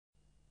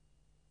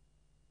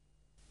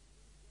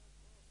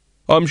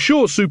"I'm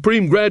sure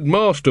Supreme Grand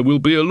Master will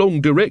be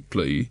along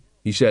directly,"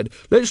 he said.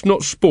 "Let's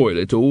not spoil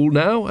it all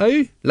now,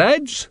 eh,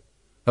 lads?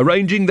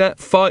 Arranging that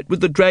fight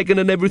with the dragon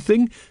and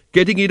everything,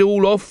 getting it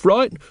all off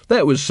right,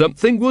 that was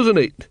something, wasn't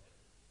it?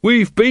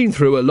 We've been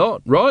through a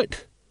lot,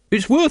 right?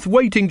 It's worth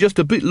waiting just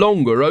a bit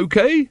longer,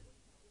 okay?"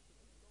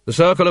 The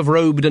circle of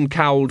robed and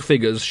cowled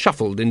figures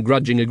shuffled in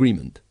grudging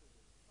agreement.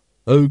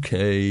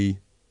 "Okay.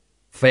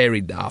 Fair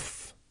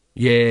enough.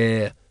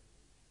 Yeah.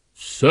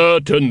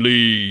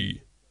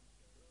 Certainly.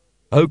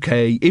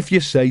 Okay, if you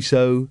say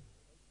so."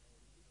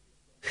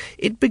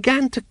 It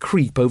began to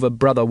creep over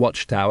Brother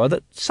Watchtower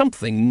that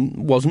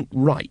something wasn't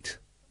right,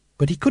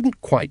 but he couldn't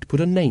quite put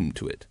a name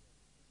to it.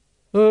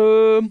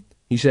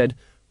 He said,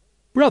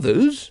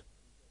 "Brothers?"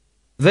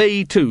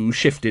 They, too,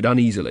 shifted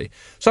uneasily.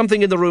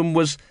 Something in the room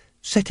was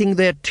setting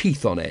their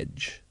teeth on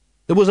edge.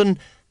 There was an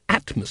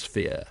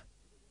atmosphere.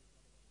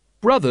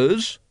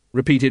 "Brothers,"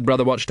 repeated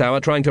Brother Watchtower,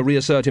 trying to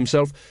reassert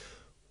himself,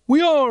 "we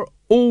are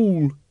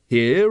all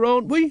here,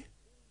 aren't we?"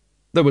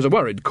 There was a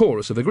worried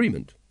chorus of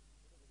agreement.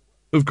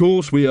 "Of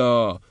course we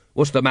are.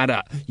 What's the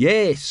matter?"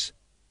 "Yes."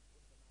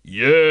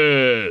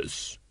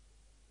 "Yes."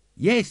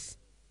 "Yes."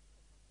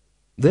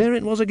 There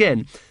it was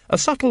again, a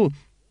subtle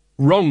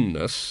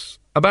wrongness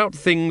about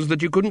things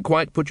that you couldn't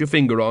quite put your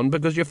finger on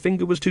because your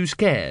finger was too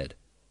scared.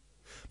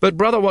 But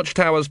Brother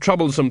Watchtower's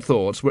troublesome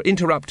thoughts were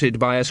interrupted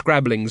by a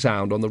scrabbling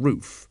sound on the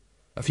roof.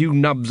 A few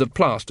nubs of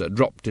plaster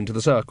dropped into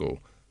the circle.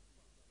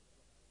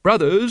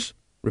 "Brothers,"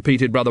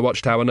 repeated Brother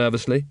Watchtower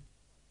nervously.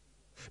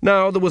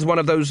 Now there was one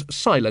of those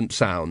silent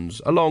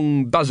sounds, a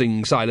long,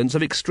 buzzing silence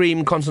of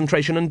extreme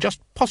concentration and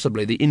just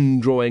possibly the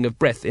indrawing of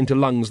breath into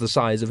lungs the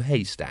size of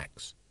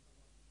haystacks.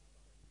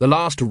 The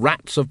last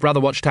rats of Brother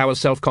Watchtower's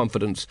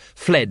self-confidence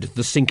fled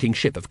the sinking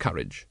ship of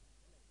courage.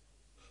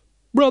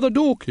 "Brother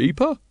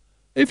Doorkeeper,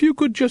 if you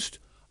could just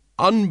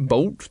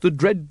unbolt the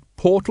dread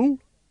portal,"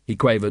 he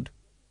quavered.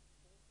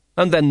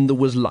 And then there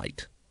was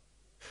light.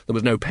 There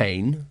was no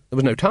pain. There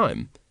was no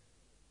time.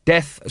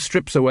 Death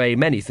strips away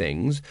many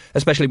things,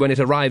 especially when it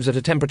arrives at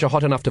a temperature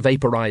hot enough to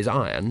vaporize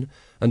iron,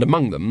 and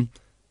among them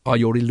are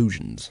your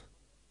illusions.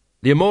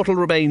 The immortal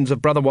remains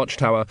of Brother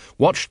Watchtower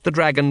watched the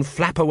dragon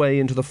flap away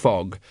into the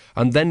fog,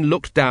 and then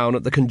looked down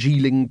at the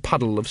congealing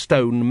puddle of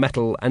stone,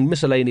 metal, and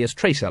miscellaneous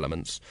trace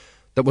elements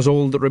that was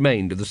all that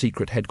remained of the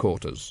secret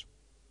headquarters.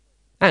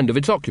 And of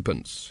its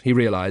occupants, he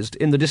realized,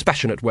 in the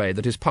dispassionate way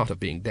that is part of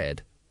being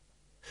dead.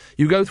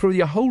 You go through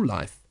your whole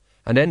life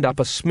and end up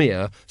a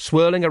smear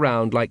swirling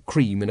around like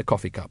cream in a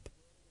coffee cup.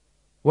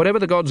 Whatever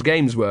the gods'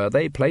 games were,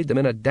 they played them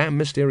in a damn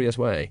mysterious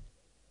way.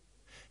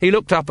 He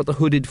looked up at the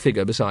hooded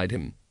figure beside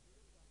him.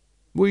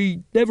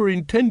 "We never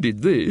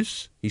intended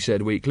this," he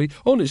said weakly.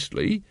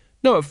 "Honestly,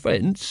 no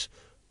offence.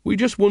 We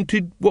just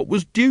wanted what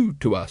was due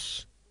to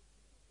us."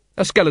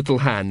 A skeletal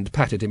hand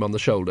patted him on the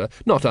shoulder,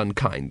 not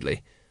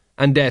unkindly,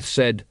 and Death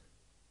said,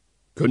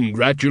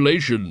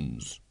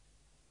 "Congratulations."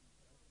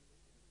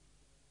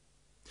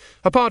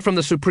 Apart from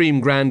the Supreme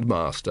Grand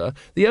Master,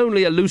 the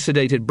only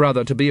elucidated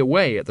brother to be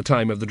away at the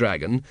time of the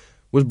dragon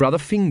was Brother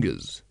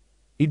Fingers.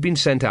 He'd been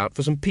sent out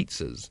for some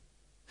pizzas.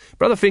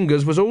 Brother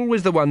Fingers was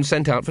always the one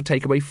sent out for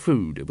takeaway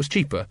food. It was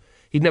cheaper.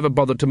 He'd never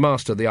bothered to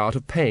master the art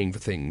of paying for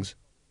things.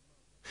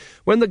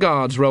 When the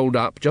guards rolled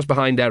up just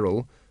behind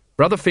Errol,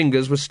 Brother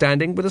Fingers was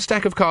standing with a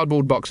stack of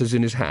cardboard boxes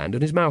in his hand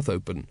and his mouth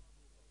open.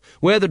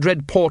 Where the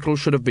dread portal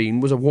should have been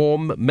was a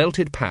warm,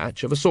 melted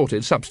patch of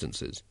assorted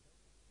substances.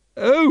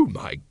 "Oh,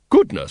 my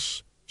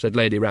goodness," said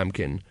Lady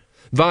Ramkin.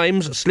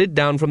 Vimes slid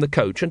down from the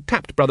coach and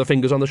tapped Brother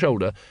Fingers on the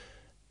shoulder.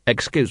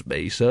 "Excuse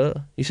me,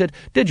 sir," he said.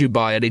 "Did you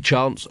by any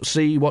chance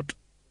see what—"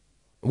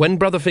 When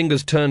Brother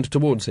Fingers turned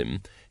towards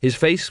him, his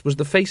face was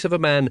the face of a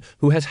man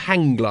who has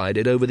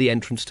hang-glided over the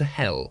entrance to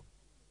hell.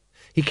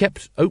 He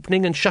kept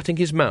opening and shutting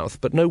his mouth,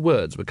 but no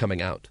words were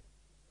coming out.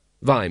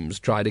 Vimes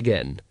tried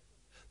again.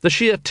 The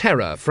sheer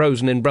terror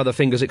frozen in Brother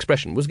Fingers'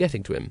 expression was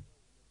getting to him.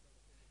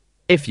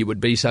 "If you would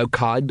be so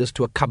kind as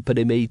to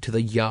accompany me to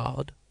the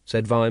yard,"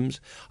 said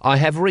Vimes, "I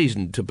have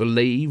reason to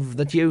believe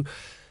that you—"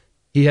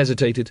 He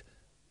hesitated.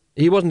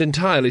 He wasn't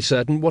entirely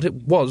certain what it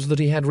was that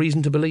he had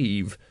reason to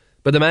believe,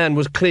 but the man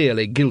was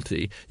clearly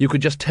guilty. You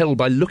could just tell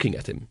by looking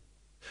at him.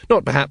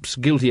 Not perhaps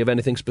guilty of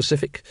anything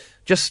specific,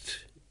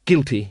 just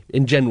guilty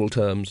in general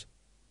terms.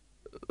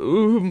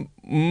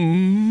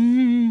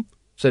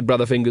 Said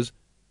Brother Fingers.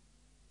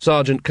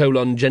 Sergeant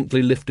Colon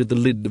gently lifted the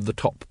lid of the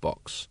top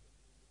box.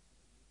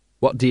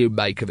 "What do you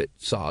make of it,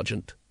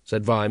 Sergeant?"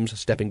 said Vimes,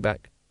 stepping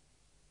back.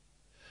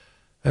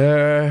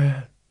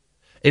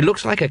 It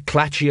looks like a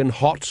Clatchian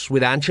hots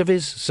with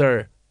anchovies,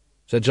 sir,"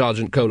 said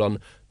Sergeant Colon,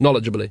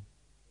 knowledgeably.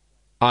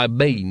 "I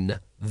mean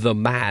the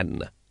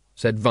man,"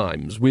 said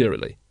Vimes,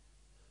 wearily.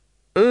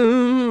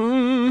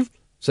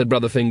 Said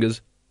Brother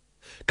Fingers.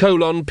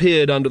 Colon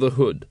peered under the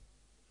hood.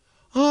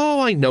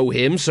 "Oh, I know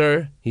him,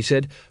 sir," he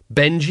said.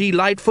 "Benji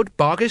Lightfoot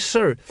Boggis,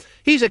 sir.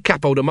 He's a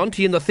capo de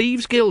monte in the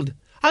Thieves' Guild.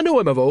 I know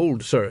him of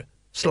old, sir.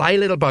 Sly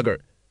little bugger.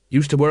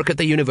 Used to work at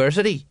the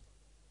university."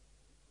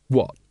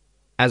 "What,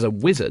 as a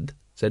wizard?"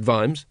 said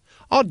Vimes.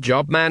 "Odd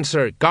job man,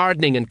 sir.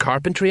 Gardening and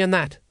carpentry and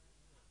that."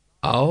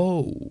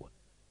 Oh,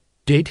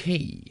 did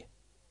he?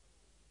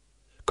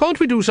 "Can't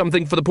we do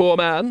something for the poor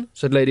man?"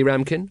 said Lady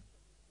Ramkin.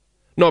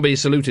 Nobby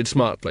saluted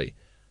smartly.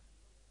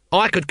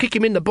 "I could kick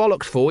him in the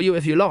bollocks for you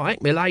if you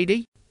like,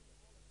 milady."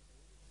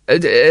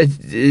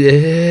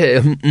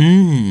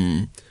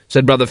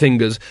 Said Brother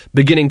Fingers,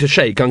 beginning to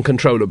shake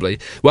uncontrollably,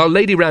 while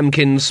Lady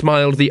Ramkin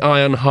smiled the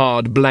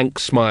iron-hard, blank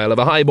smile of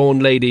a high-born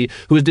lady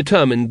who is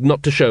determined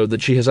not to show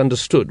that she has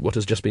understood what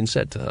has just been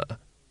said to her.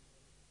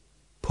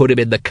 "Put him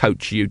in the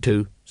coach, you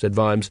two," said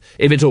Vimes,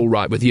 "if it's all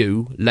right with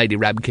you, Lady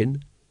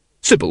Ramkin."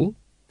 "Sybil,"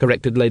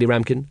 corrected Lady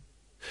Ramkin.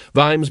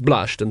 Vimes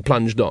blushed and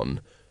plunged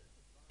on.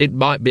 "It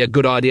might be a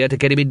good idea to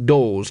get him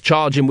indoors,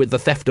 charge him with the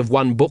theft of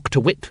one book, to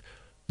wit,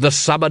 The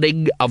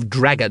Summoning of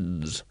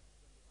Dragons."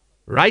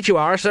 "Right you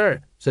are,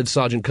 sir," said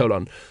Sergeant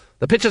Colon.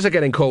 "The pictures are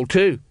getting cold,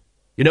 too.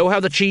 You know how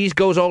the cheese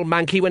goes all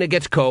manky when it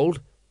gets cold?"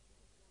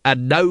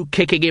 "And no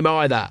kicking him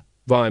either,"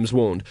 Vimes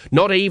warned.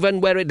 "Not even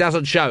where it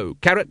doesn't show.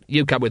 Carrot,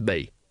 you come with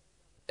me."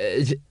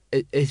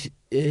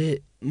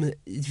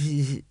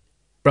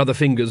 Brother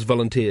Fingers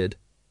volunteered.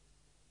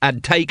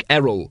 "And take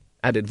Errol,"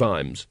 added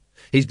Vimes.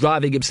 "He's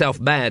driving himself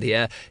mad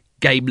here.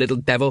 Game little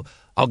devil.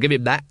 I'll give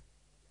him that."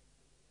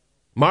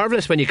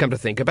 "Marvellous when you come to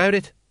think about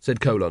it,"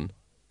 said Colon.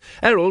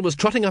 Errol was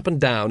trotting up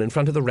and down in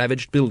front of the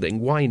ravaged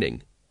building,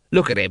 whining.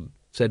 "Look at him,"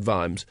 said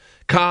Vimes.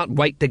 "Can't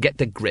wait to get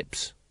to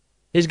grips."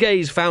 His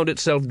gaze found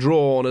itself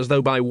drawn as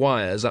though by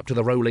wires up to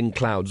the rolling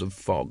clouds of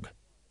fog.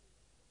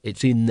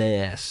 "It's in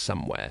there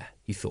somewhere,"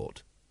 he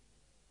thought.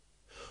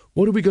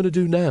 "What are we going to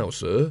do now,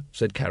 sir?"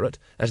 said Carrot,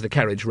 as the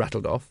carriage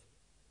rattled off.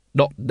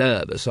 "Not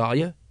nervous, are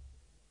you?"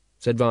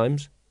 said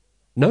Vimes.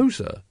 "No,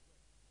 sir."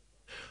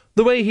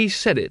 The way he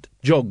said it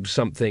jogged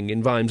something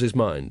in Vimes's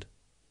mind.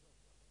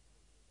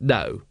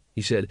 "No,"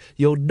 he said,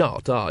 "you're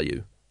not, are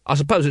you? I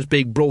suppose it's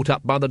being brought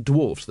up by the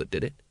dwarfs that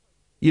did it.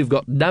 You've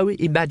got no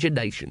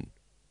imagination."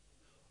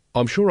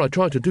 "I'm sure I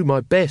try to do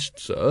my best,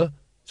 sir,"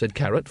 said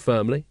Carrot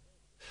firmly.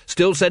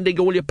 "Still sending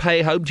all your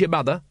pay home to your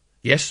mother?"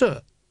 "Yes,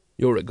 sir."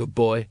 "You're a good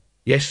boy."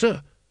 "Yes,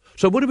 sir."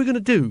 "So what are we going to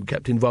do,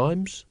 Captain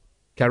Vimes?"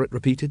 Carrot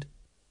repeated.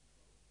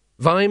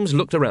 Vimes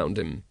looked around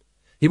him.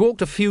 He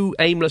walked a few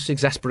aimless,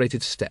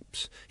 exasperated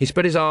steps. He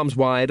spread his arms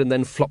wide and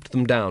then flopped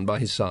them down by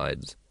his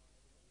sides.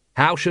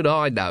 "How should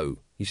I know?"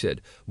 he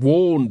said.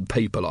 "Warn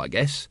people, I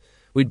guess.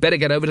 We'd better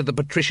get over to the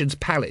Patrician's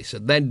palace,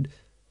 and then—"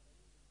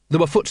 There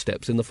were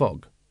footsteps in the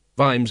fog.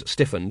 Vimes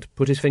stiffened,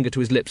 put his finger to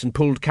his lips, and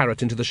pulled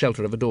Carrot into the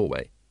shelter of a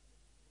doorway.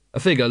 A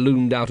figure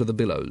loomed out of the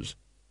billows.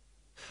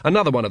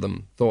 Another one of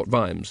them, thought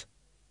Vimes.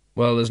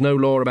 Well, there's no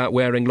law about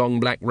wearing long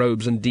black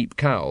robes and deep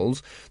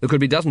cowls. There could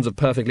be dozens of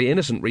perfectly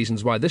innocent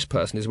reasons why this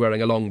person is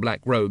wearing a long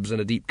black robes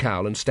and a deep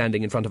cowl and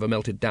standing in front of a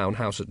melted-down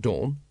house at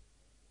dawn.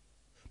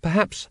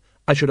 Perhaps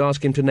I should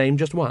ask him to name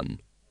just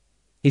one.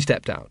 He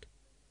stepped out.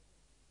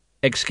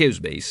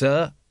 "Excuse me,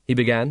 sir," he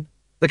began.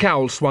 The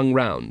cowl swung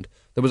round.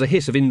 There was a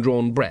hiss of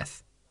indrawn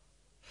breath.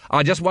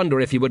 "I just wonder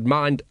if you would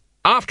mind—"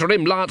 "After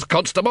him, Lance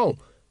Constable!"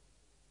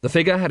 The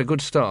figure had a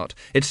good start.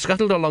 It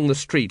scuttled along the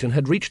street and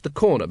had reached the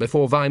corner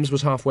before Vimes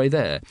was halfway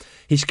there.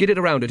 He skidded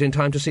around it in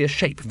time to see a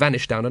shape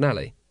vanish down an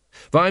alley.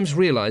 Vimes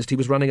realised he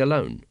was running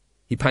alone.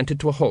 He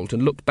panted to a halt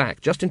and looked back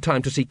just in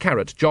time to see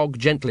Carrot jog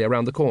gently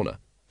around the corner.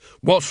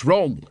 "What's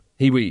wrong?"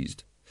 he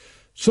wheezed.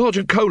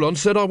 "Sergeant Colon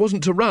said I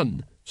wasn't to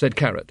run," said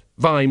Carrot.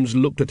 Vimes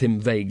looked at him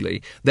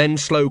vaguely. Then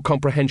slow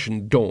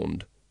comprehension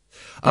dawned.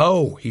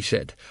 "Oh," he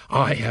said,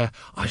 I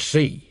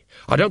see.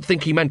 I don't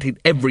think he meant in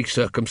every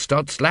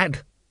circumstance,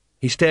 lad."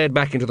 He stared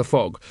back into the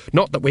fog.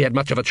 "Not that we had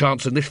much of a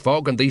chance in this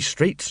fog and these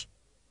streets."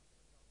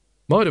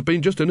 "Might have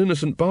been just an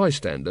innocent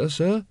bystander,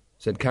 sir,"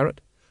 said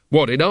Carrot.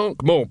 "What, in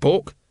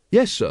Ankh-Morpork?"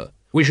 "Yes, sir."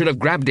 "We should have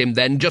grabbed him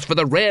then, just for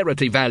the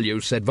rarity value,"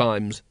 said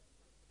Vimes.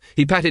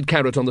 He patted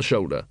Carrot on the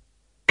shoulder.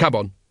 "Come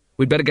on,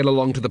 we'd better get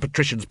along to the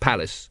Patrician's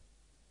palace."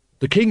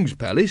 "The King's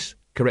palace,"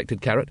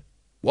 corrected Carrot.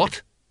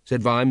 "What?"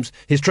 said Vimes,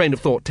 his train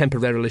of thought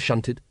temporarily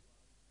shunted.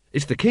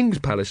 "It's the King's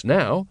palace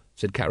now,"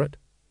 said Carrot.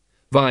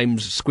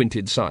 Vimes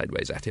squinted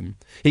sideways at him.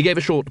 He gave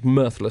a short,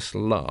 mirthless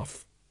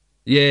laugh.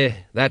 "Yeah,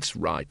 that's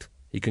right,"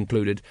 he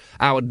concluded.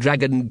 "Our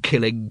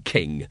dragon-killing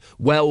king.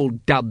 Well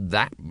done,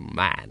 that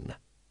man."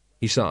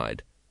 He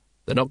sighed.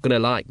 "They're not going to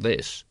like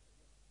this."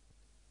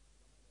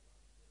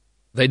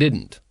 They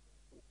didn't.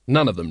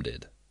 None of them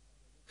did.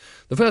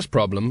 The first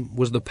problem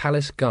was the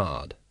palace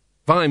guard.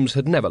 Vimes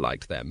had never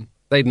liked them.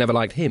 They'd never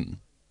liked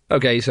him.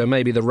 OK, so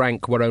maybe the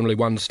rank were only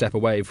one step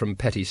away from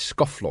petty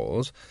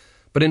scofflaws,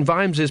 but in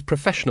Vimes's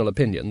professional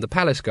opinion, the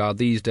palace guard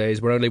these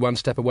days were only one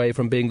step away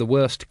from being the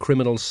worst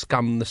criminal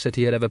scum the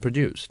city had ever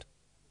produced.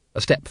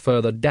 A step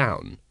further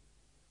down.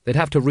 They'd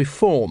have to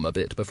reform a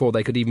bit before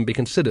they could even be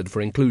considered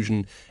for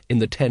inclusion in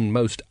the 10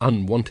 most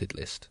unwanted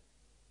list.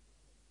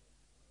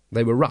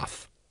 They were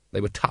rough.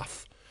 They were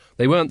tough.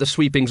 They weren't the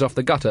sweepings off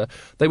the gutter.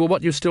 They were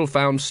what you still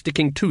found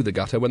sticking to the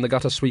gutter when the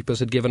gutter sweepers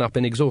had given up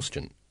in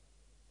exhaustion.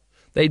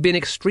 They'd been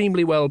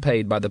extremely well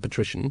paid by the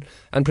Patrician,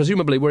 and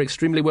presumably were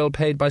extremely well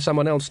paid by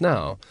someone else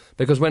now,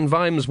 because when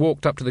Vimes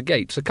walked up to the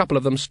gates, a couple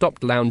of them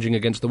stopped lounging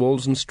against the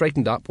walls and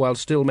straightened up while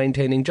still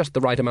maintaining just the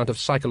right amount of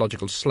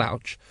psychological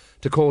slouch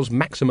to cause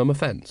maximum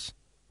offence.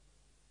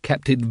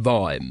 "Captain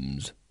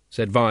Vimes,"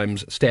 said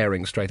Vimes,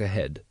 staring straight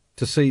ahead,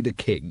 "to see the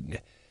king.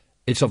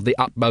 It's of the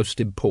utmost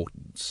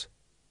importance."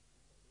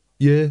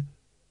 "Yeah,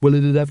 well,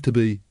 it'd have to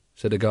be,"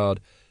 said a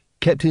guard.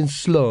 "Captain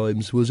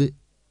Slimes, was it?"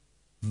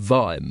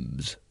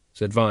 "Vimes,"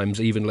 said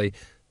Vimes evenly,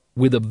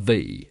 "with a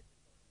V."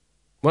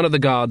 One of the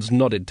guards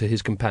nodded to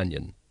his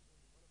companion.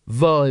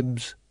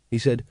 "Vimes," he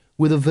said,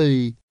 "with a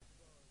V."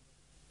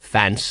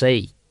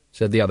 "Fancy,"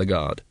 said the other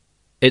guard.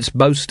 "It's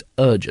most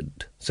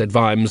urgent," said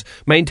Vimes,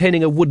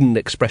 maintaining a wooden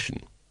expression.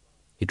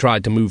 He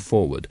tried to move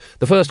forward.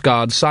 The first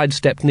guard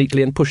sidestepped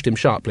neatly and pushed him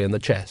sharply in the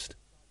chest.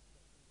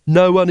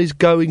 "No one is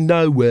going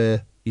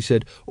nowhere," he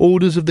said.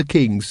 "Orders of the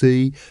king,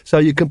 see? So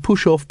you can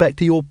push off back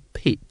to your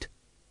pit,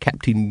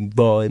 Captain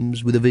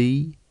Vimes with a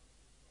V."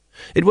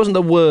 It wasn't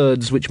the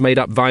words which made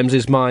up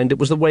Vimes's mind, it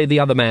was the way the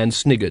other man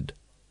sniggered.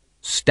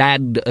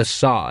 "Stand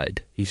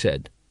aside," he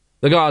said.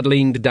 The guard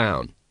leaned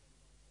down.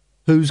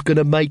 "Who's going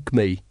to make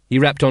me?" He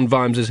rapped on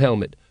Vimes's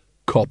helmet.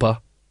 "Copper."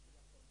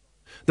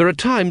 There are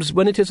times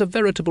when it is a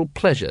veritable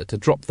pleasure to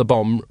drop the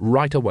bomb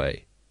right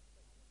away.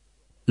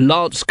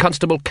 "Lance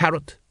Constable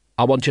Carrot,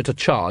 I want you to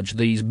charge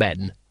these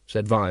men,"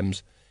 said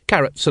Vimes.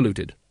 Carrot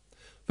saluted.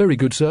 "Very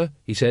good, sir,"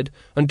 he said,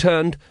 and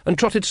turned and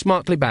trotted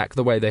smartly back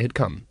the way they had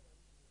come.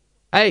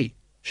 "Hey!"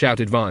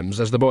 shouted Vimes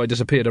as the boy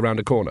disappeared around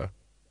a corner.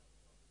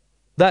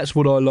 "That's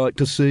what I like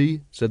to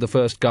see," said the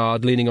first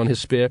guard, leaning on his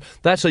spear.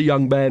 "That's a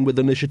young man with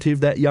initiative,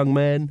 that young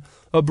man.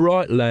 A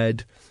bright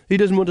lad. He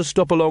doesn't want to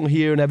stop along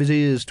here and have his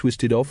ears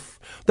twisted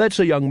off. That's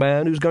a young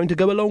man who's going to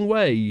go a long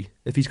way,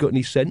 if he's got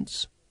any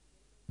sense."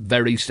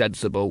 "Very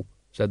sensible,"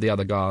 said the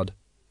other guard.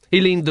 He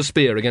leaned the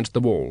spear against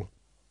the wall.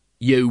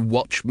 "You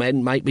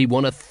watchmen make me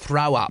want to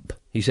throw up,"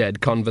 he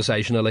said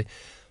conversationally.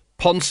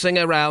 "Poncing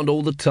around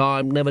all the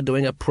time, never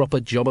doing a proper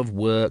job of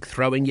work,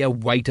 throwing your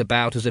weight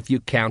about as if you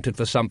counted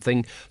for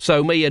something.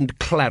 So me and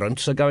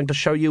Clarence are going to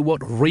show you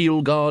what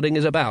real guarding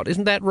is about.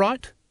 Isn't that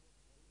right?"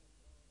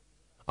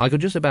 I could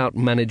just about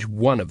manage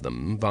one of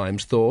them,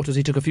 Vimes thought, as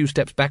he took a few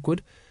steps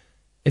backward.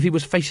 If he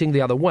was facing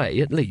the other way,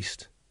 at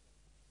least.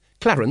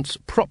 Clarence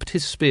propped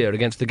his spear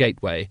against the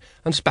gateway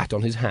and spat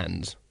on his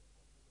hands.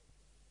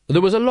 There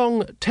was a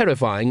long,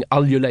 terrifying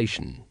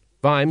ululation.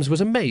 Vimes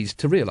was amazed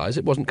to realise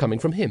it wasn't coming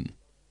from him.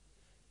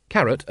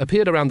 Carrot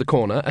appeared around the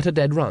corner at a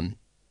dead run.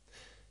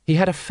 He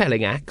had a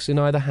felling axe in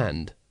either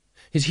hand.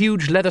 His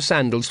huge leather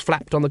sandals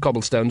flapped on the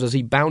cobblestones as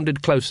he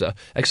bounded closer,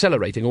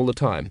 accelerating all the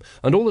time,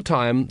 and all the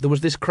time there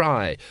was this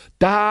cry,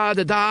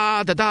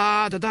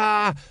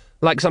 "Da-da-da-da-da-da-da,"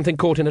 like something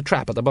caught in a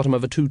trap at the bottom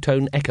of a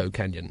two-tone echo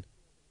canyon.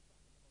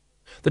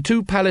 The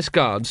two palace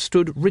guards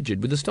stood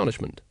rigid with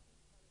astonishment.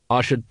 "I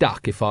should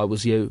duck if I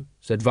was you,"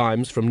 said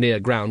Vimes from near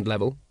ground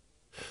level.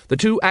 The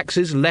two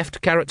axes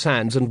left Carrot's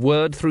hands and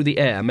whirred through the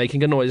air,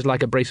 making a noise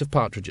like a brace of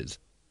partridges.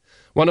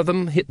 One of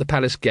them hit the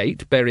palace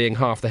gate, burying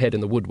half the head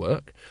in the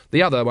woodwork.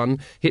 The other one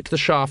hit the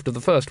shaft of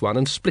the first one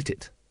and split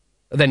it.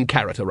 Then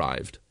Carrot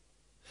arrived.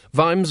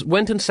 Vimes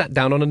went and sat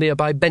down on a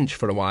nearby bench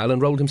for a while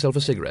and rolled himself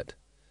a cigarette.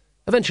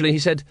 Eventually he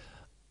said,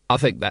 "I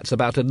think that's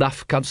about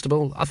enough,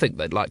 Constable. I think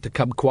they'd like to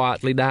come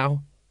quietly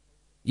now."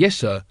 "Yes,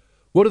 sir.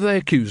 What are they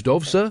accused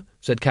of, sir?"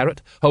 said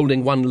Carrot,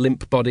 holding one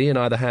limp body in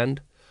either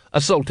hand.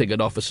 "Assaulting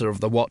an officer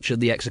of the watch in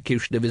the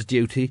execution of his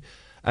duty,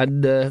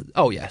 and,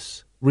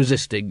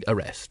 resisting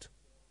arrest."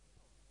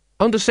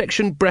 "Under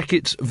section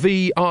brackets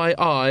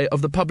VII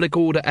of the Public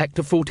Order Act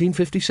of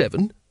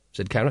 1457,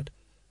 said Carrot.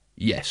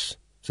 "Yes,"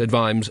 said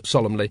Vimes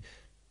solemnly.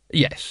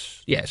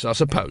 Yes, I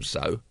suppose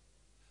so."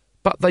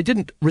 "But they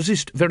didn't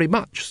resist very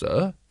much,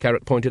 sir,"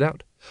 Carrot pointed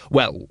out.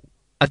 "Well,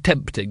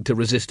 attempting to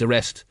resist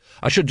arrest.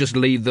 I should just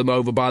leave them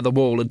over by the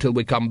wall until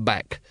we come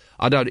back.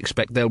 I don't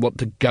expect they'll want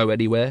to go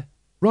anywhere."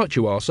 "Right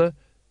you are, sir."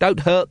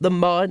 "Don't hurt them,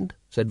 mind,"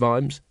 said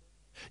Vimes.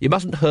 "You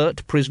mustn't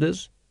hurt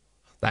prisoners."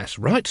 "That's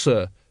right,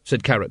 sir,"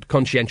 said Carrot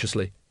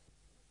conscientiously.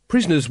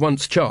 "Prisoners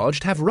once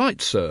charged have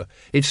rights, sir.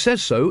 It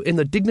says so in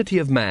the Dignity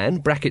of Man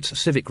 (brackets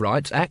Civic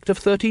Rights) Act of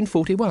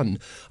 1341.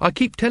 I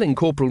keep telling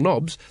Corporal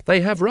Nobbs they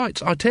have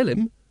rights, I tell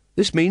him.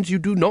 This means you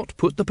do not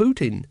put the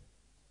boot in."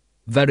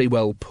 "Very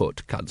well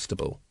put,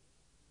 Constable."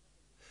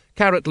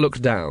 Carrot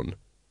looked down.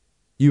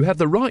 "You have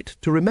the right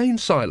to remain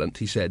silent,"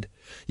 he said.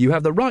 "You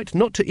have the right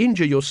not to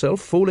injure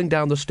yourself falling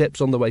down the steps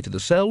on the way to the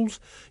cells.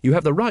 You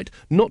have the right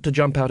not to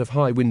jump out of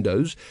high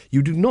windows.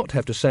 You do not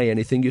have to say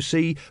anything you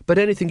see, but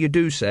anything you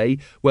do say,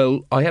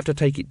 well, I have to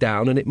take it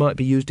down and it might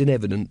be used in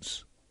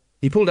evidence."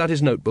 He pulled out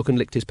his notebook and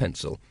licked his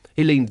pencil.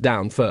 He leaned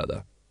down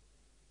further.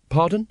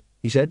 "Pardon?"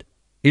 he said.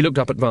 He looked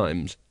up at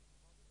Vimes.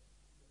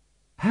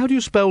 "How do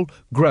you spell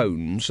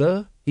groan,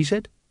 sir?" he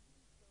said.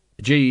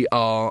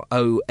 "Grone,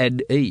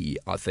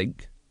 I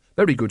think."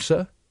 "Very good,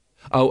 sir."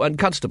 "Oh, and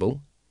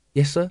Constable."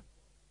 "Yes, sir."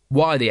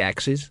 "Why the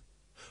axes?"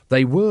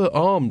 "They were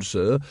armed,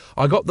 sir.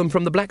 I got them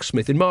from the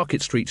blacksmith in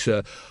Market Street,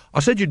 sir.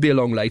 I said you'd be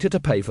along later to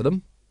pay for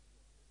them."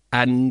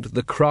 "And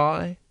the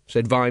cry?"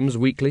 said Vimes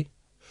weakly.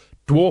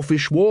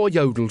 "Dwarfish war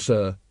yodel,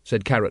 sir,"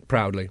 said Carrot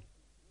proudly.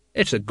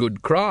 "It's a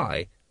good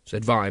cry,"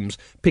 said Vimes,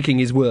 picking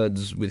his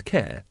words with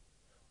care.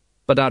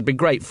 "But I'd be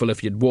grateful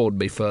if you'd warned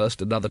me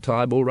first another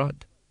time, all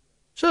right?"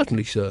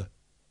 "Certainly, sir.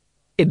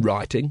 In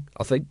writing,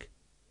 I think."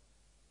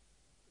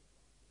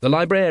 The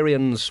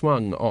librarian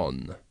swung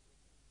on.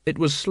 It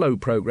was slow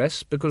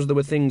progress, because there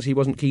were things he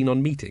wasn't keen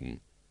on meeting.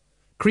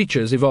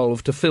 Creatures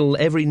evolved to fill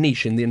every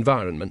niche in the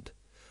environment,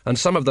 and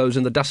some of those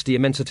in the dusty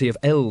immensity of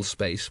L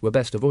space were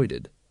best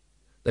avoided.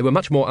 They were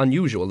much more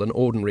unusual than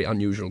ordinary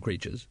unusual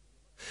creatures.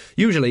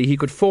 Usually he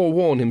could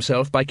forewarn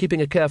himself by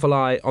keeping a careful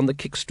eye on the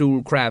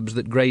kickstool crabs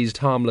that grazed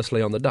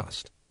harmlessly on the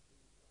dust.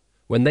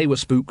 When they were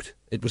spooked,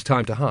 it was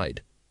time to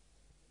hide.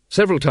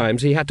 Several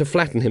times he had to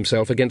flatten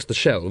himself against the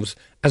shelves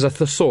as a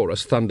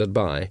thesaurus thundered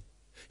by.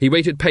 He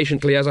waited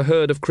patiently as a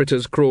herd of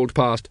critters crawled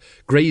past,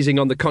 grazing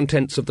on the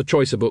contents of the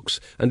choicer books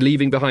and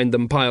leaving behind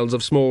them piles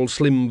of small,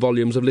 slim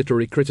volumes of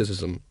literary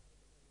criticism.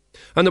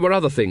 And there were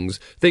other things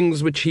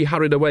which he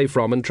hurried away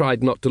from and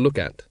tried not to look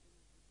at.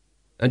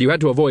 And you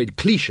had to avoid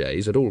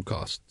clichés at all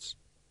costs.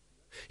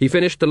 He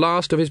finished the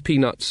last of his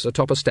peanuts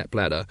atop a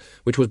stepladder,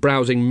 which was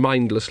browsing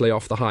mindlessly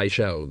off the high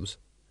shelves.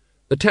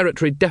 The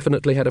territory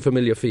definitely had a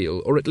familiar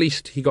feel, or at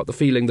least he got the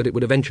feeling that it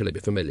would eventually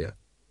be familiar.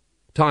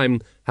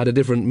 Time had a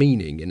different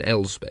meaning in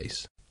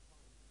L-space.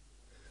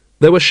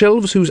 There were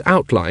shelves whose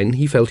outline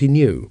he felt he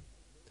knew.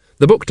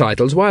 The book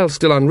titles, while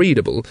still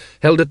unreadable,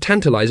 held a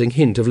tantalizing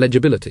hint of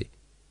legibility.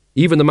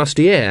 Even the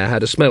musty air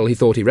had a smell he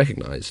thought he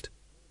recognized.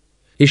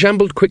 He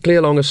shambled quickly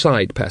along a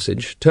side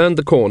passage, turned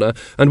the corner,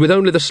 and with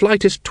only the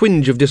slightest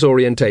twinge of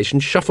disorientation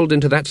shuffled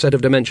into that set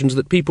of dimensions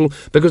that people,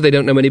 because they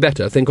don't know any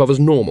better, think of as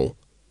normal.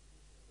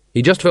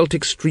 He just felt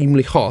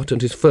extremely hot,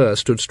 and his fur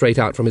stood straight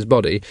out from his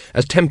body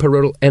as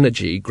temporal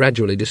energy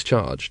gradually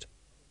discharged.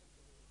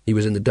 He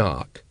was in the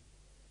dark.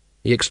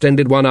 He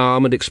extended one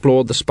arm and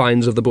explored the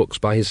spines of the books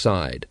by his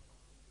side.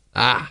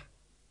 Ah!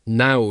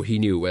 Now he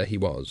knew where he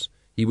was.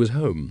 He was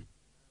home.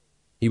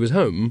 He was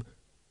home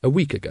a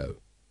week ago.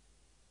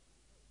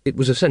 It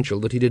was essential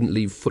that he didn't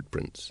leave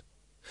footprints.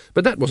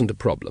 But that wasn't a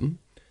problem.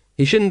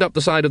 He shinned up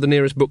the side of the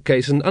nearest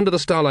bookcase and, under the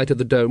starlight of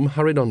the dome,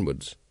 hurried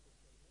onwards.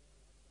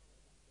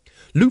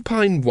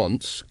 Lupine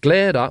once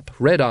glared up,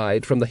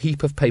 red-eyed, from the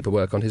heap of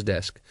paperwork on his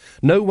desk.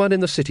 No one in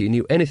the city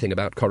knew anything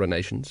about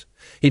coronations.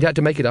 He'd had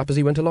to make it up as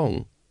he went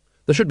along.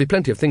 There should be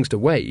plenty of things to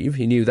waive,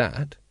 he knew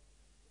that.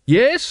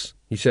 "Yes?"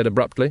 he said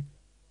abruptly.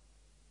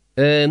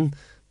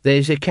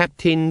 There's a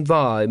Captain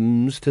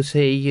Vimes to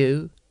see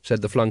you,"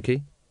 said the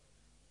flunky.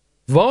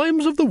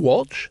 "Vimes of the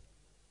Watch?"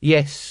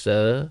 "Yes,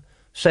 sir.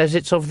 Says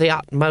it's of the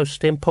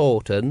utmost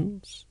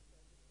importance."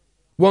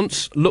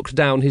 Once looked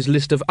down his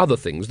list of other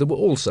things that were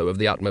also of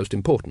the utmost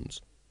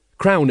importance.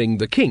 Crowning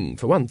the king,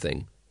 for one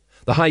thing.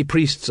 The high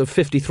priests of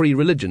 53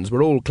 religions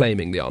were all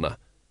claiming the honour.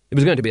 It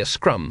was going to be a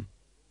scrum.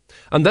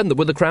 And then there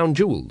were the crown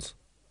jewels.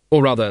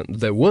 Or rather,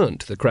 there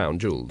weren't the crown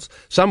jewels.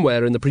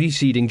 Somewhere in the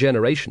preceding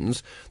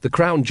generations, the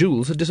crown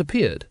jewels had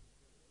disappeared.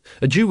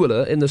 A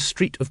jeweller in the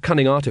Street of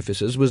Cunning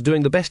Artificers was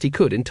doing the best he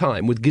could in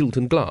time with gilt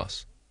and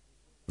glass.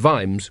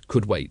 Vimes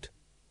could wait.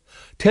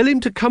 "Tell him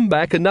to come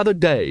back another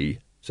day,"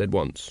 said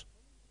Once.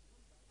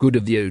 "Good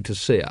of you to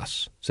see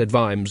us," said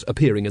Vimes,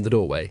 appearing in the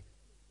doorway.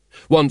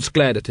 Once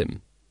glared at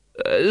him.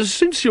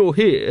 "Since you're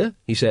here,"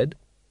 he said.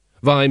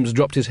 Vimes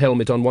dropped his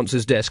helmet on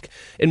Once's desk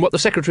in what the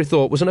secretary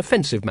thought was an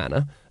offensive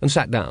manner, and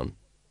sat down.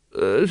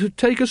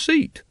 "Take a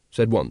seat,"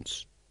 said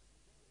Once.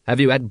 "Have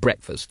you had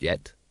breakfast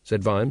yet?"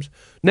 said Vimes.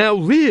 "Now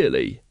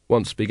really,"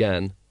 Once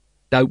began.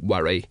 "Don't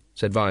worry,"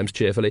 said Vimes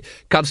cheerfully.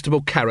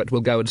 "Constable Carrot will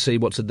go and see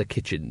what's in the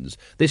kitchens.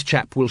 This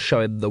chap will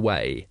show him the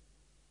way."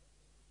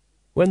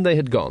 When they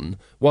had gone,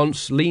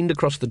 Once leaned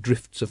across the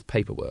drifts of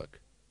paperwork.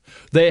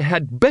 "There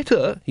had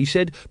better," he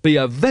said, "be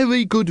a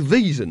very good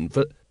reason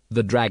for—"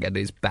 "The dragon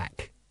is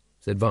back,"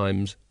 said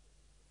Vimes.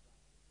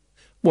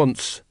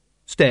 Once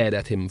stared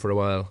at him for a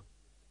while.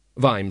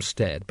 Vimes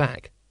stared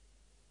back.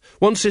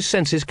 Once's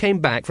senses came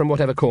back from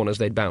whatever corners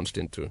they'd bounced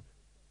into.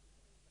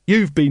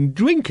 "You've been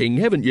drinking,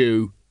 haven't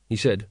you?" he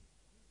said.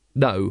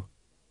 "No.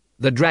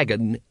 The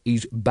dragon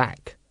is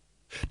back."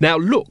 "Now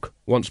look,"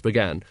 Once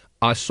began.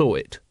 "I saw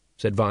it,"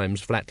 said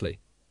Vimes flatly.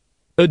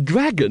 "A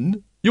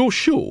dragon? You're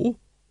sure?"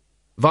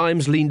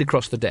 Vimes leaned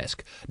across the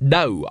desk.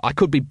 "No, I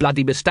could be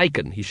bloody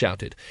mistaken," he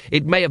shouted.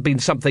 "It may have been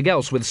something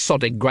else with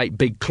sodding great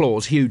big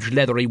claws, huge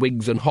leathery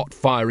wings, and hot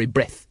fiery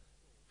breath.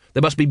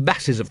 There must be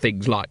masses of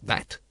things like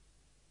that."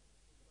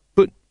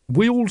 "But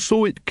we all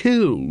saw it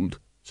killed,"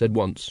 said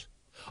Once.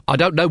 "I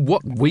don't know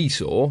what we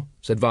saw,"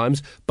 said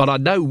Vimes, "but I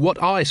know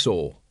what I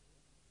saw."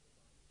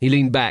 He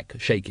leaned back,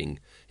 shaking.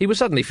 He was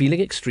suddenly feeling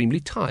extremely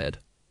tired.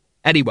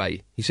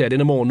 "Anyway," he said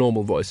in a more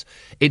normal voice,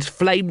 "it's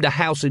flamed a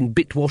house in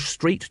Bitwash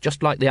Street,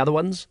 just like the other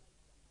ones."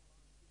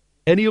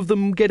 "Any of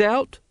them get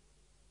out?"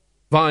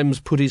 Vimes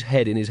put his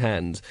head in his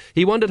hands.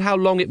 He wondered how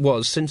long it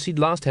was since he'd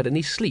last had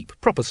any sleep,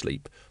 proper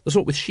sleep, the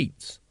sort with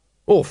sheets.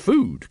 Or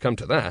food, come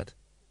to that.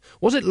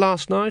 Was it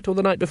last night or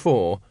the night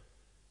before?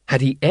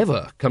 Had he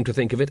ever, come to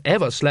think of it,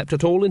 ever slept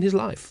at all in his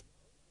life?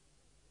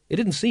 It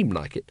didn't seem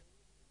like it.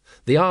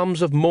 The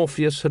arms of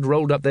Morpheus had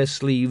rolled up their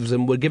sleeves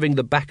and were giving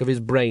the back of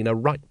his brain a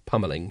right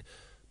pummelling,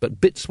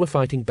 but bits were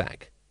fighting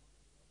back.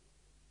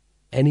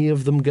 Any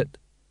of them get...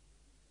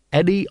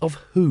 Any of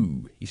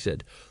who? He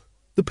said.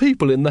 The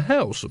people in the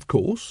house, of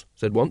course,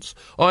 said Once.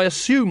 I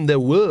assume there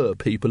were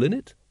people in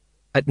it.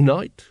 At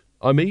night,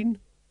 I mean.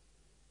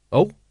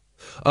 Oh,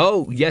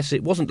 yes,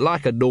 it wasn't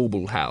like a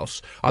noble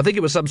house. I think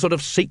it was some sort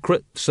of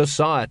secret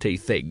society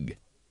thing,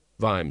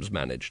 Vimes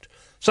managed.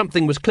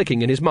 Something was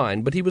clicking in his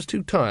mind, but he was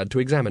too tired to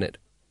examine it.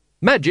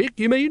 Magic,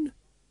 you mean?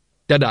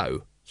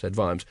 Dunno, said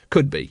Vimes.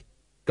 Could be.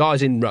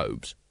 Guys in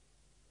robes.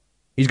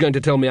 He's going to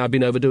tell me I've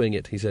been overdoing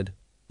it, he said.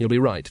 He'll be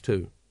right,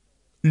 too.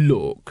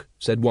 Look,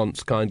 said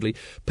Once kindly,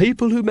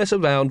 people who mess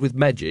around with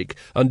magic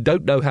and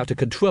don't know how to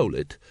control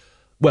it,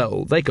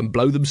 well, they can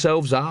blow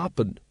themselves up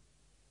and...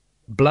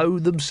 Blow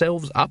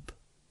themselves up?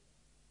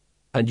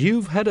 And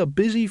you've had a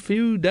busy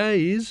few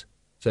days,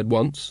 said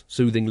Once,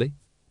 soothingly.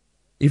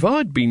 If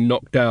I'd been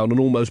knocked down and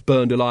almost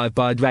burned alive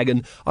by a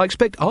dragon, I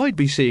expect I'd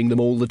be seeing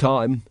them all the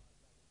time.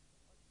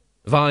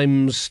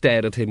 Vimes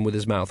stared at him with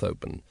his mouth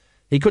open.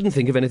 He couldn't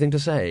think of anything to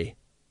say.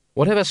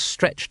 Whatever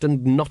stretched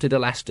and knotted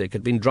elastic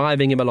had been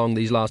driving him along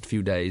these last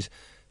few days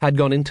had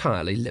gone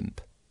entirely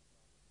limp.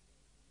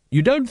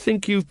 You don't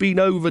think you've been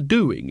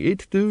overdoing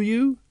it, do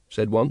you?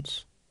 Said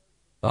Once.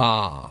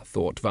 Ah,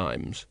 thought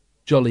Vimes.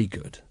 Jolly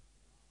good.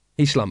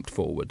 He slumped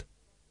forward.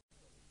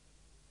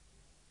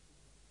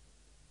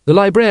 The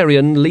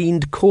librarian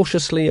leaned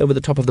cautiously over the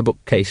top of the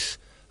bookcase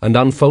and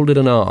unfolded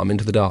an arm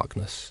into the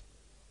darkness.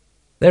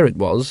 There it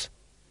was.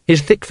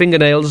 His thick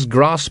fingernails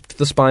grasped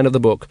the spine of the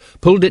book,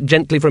 pulled it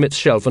gently from its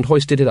shelf and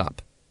hoisted it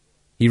up.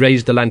 He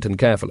raised the lantern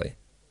carefully.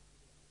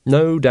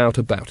 No doubt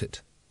about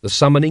it. The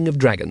Summoning of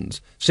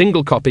Dragons.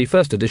 Single copy,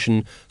 first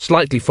edition,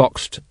 slightly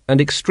foxed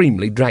and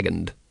extremely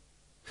dragoned.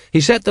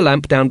 He set the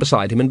lamp down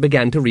beside him and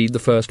began to read the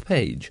first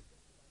page.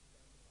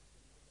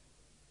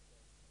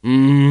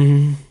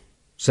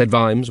 Said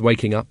Vimes,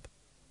 waking up.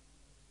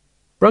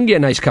 Brung you a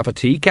nice cup of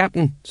tea,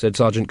 Captain, said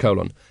Sergeant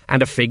Colon,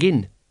 and a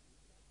figgin.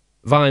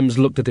 Vimes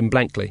looked at him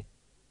blankly.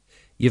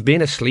 You've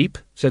been asleep,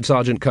 said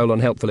Sergeant Colon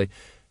helpfully.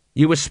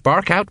 You was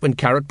spark out when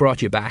Carrot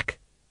brought you back.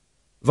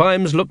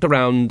 Vimes looked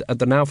around at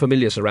the now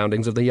familiar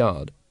surroundings of the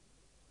yard.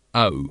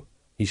 Oh,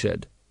 he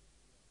said.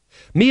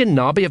 Me and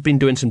Nobby have been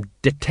doing some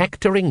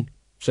detectoring,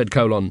 said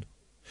Colon.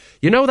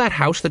 You know that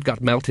house that got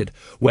melted?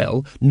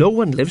 Well, no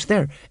one lives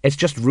there. It's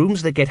just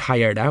rooms that get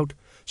hired out.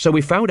 So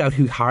we found out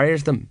who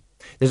hires them.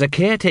 There's a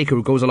caretaker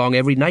who goes along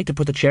every night to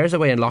put the chairs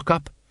away and lock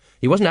up.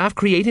 He wasn't half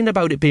creating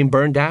about it being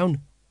burned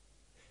down.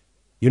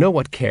 You know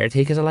what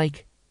caretakers are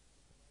like?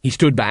 He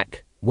stood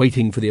back,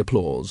 waiting for the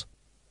applause.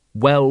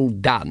 Well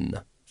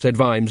done, said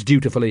Vimes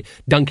dutifully,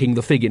 dunking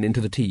the figgin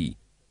into the tea.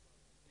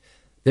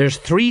 There's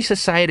 3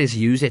 societies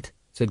use it,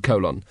 said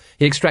Colon.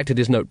 He extracted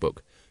his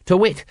notebook. To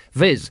wit,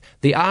 viz.,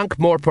 the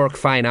Ankh-Morpork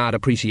Fine Art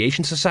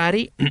Appreciation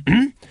Society,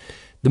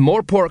 the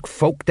Morpork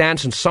Folk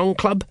Dance and Song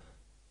Club,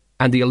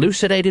 and the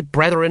Elucidated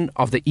Brethren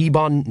of the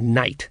Ebon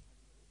Night.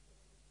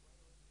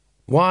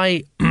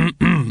 Why,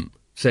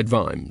 said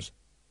Vimes.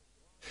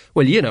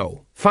 Well, you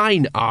know,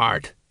 fine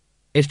art.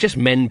 It's just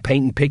men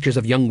painting pictures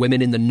of young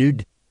women in the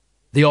nude.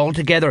 They all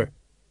together,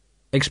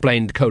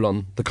 explained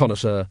Colon, the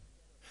connoisseur.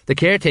 The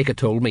caretaker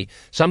told me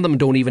some of them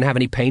don't even have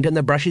any paint on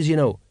their brushes, you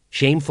know.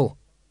 Shameful.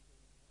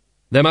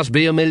 There must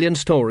be a million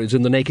stories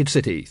in the naked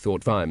city,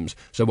 thought Vimes,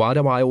 so why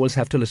do I always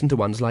have to listen to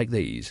ones like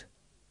these?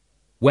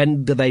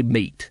 When do they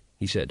meet?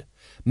 He said.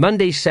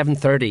 Monday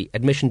 7:30,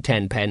 admission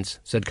 10 pence,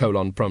 said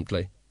Colon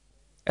promptly.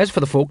 As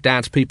for the folk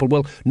dance people,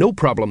 well, no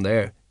problem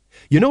there.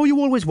 You know, you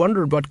always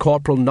wondered what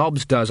Corporal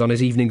Nobbs does on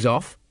his evenings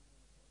off?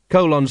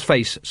 Colon's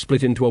face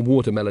split into a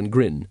watermelon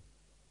grin.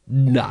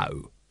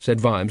 No,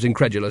 said Vimes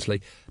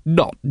incredulously.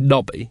 Not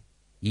Nobby.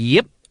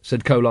 Yep,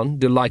 said Colon,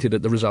 delighted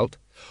at the result.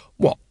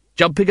 What,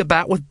 jumping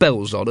about with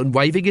bells on and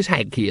waving his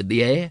hanky in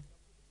the air?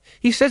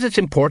 He says it's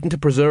important to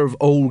preserve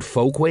old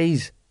folk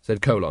ways,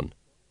 said Colon.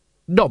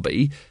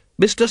 Nobby,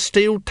 Mr.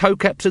 Steel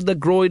toe-caps in the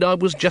groin, I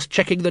was just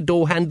checking the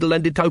door handle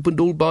and it opened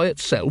all by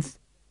itself.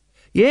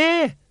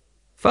 Yeah,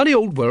 funny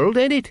old world,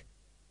 ain't it?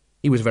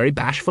 He was very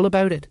bashful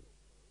about it.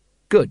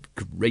 Good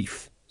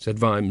grief, said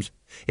Vimes.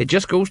 It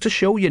just goes to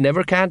show you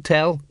never can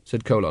tell,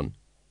 said Colon.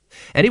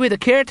 Anyway, the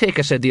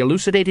caretaker said the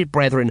Elucidated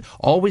Brethren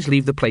always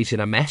leave the place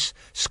in a mess,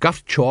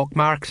 scuffed chalk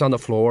marks on the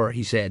floor,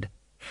 he said,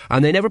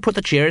 and they never put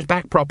the chairs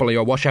back properly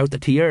or wash out the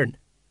tea urn.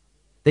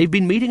 They've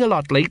been meeting a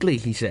lot lately,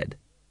 he said.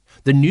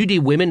 The nudie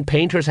women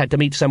painters had to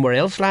meet somewhere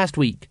else last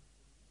week.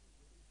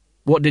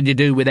 What did you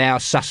do with our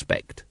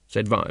suspect?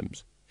 Said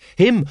Vimes.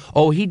 Him?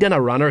 Oh, he done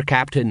a runner,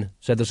 Captain,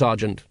 said the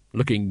sergeant,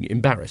 looking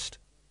embarrassed.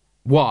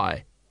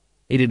 Why?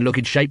 He didn't look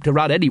in shape to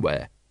run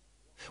anywhere.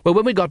 Well,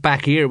 when we got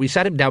back here, we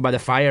sat him down by the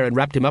fire and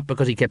wrapped him up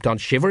because he kept on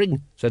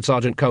shivering, said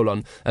Sergeant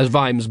Colon, as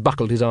Vimes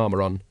buckled his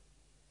armour on.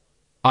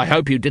 I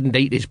hope you didn't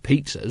eat his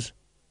pizzas.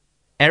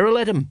 Errol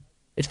ate 'em.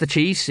 It's the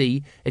cheese,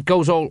 see? It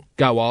goes all...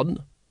 Go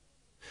on.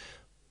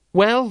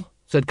 Well,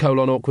 said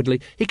Colon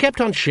awkwardly, he kept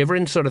on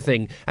shivering sort of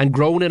thing, and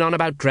groaning on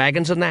about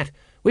dragons and that.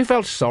 We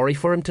felt sorry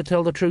for him, to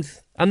tell the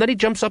truth, and then he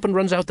jumps up and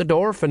runs out the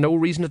door for no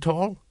reason at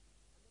all.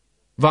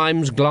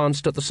 Vimes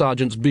glanced at the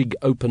sergeant's big,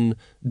 open,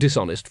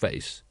 dishonest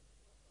face.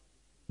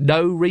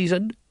 No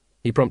reason?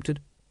 He prompted.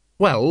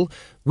 Well,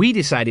 we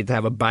decided to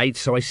have a bite,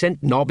 so I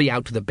sent Nobby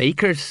out to the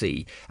baker's,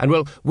 see, and,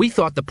 well, we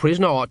thought the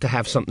prisoner ought to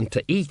have something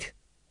to eat.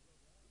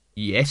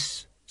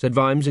 Yes, said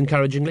Vimes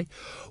encouragingly.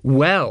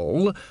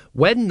 Well,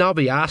 when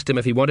Nobby asked him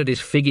if he wanted his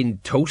figgin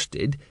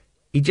toasted,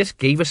 he just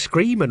gave a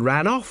scream and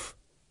ran off.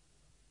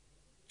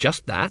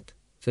 Just that,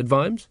 said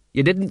Vimes.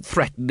 You didn't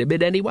threaten him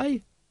in any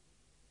way?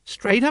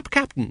 Straight up,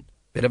 Captain.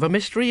 Bit of a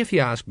mystery, if you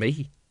ask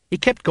me. He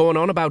kept going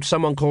on about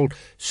someone called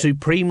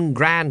Supreme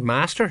Grand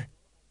Master.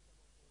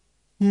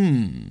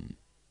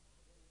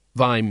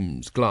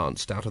 Vimes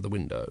glanced out of the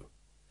window.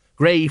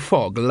 Grey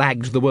fog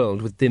lagged the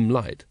world with dim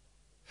light.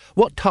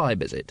 What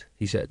time is it?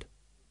 He said.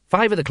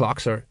 5 o'clock,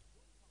 sir.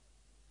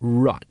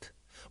 Right.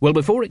 Well,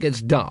 before it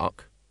gets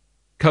dark...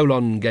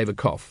 Colon gave a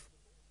cough.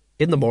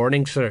 In the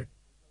morning, sir.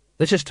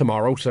 This is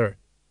tomorrow, sir.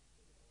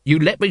 You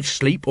let me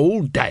sleep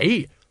all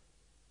day?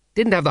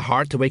 Didn't have the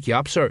heart to wake you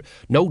up, sir.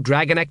 No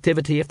dragon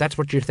activity, if that's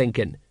what you're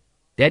thinking.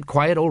 Dead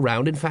quiet all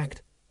round, in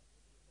fact.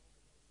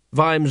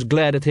 Vimes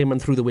glared at him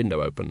and threw the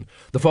window open.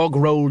 The fog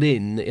rolled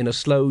in a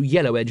slow,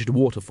 yellow-edged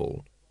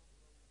waterfall.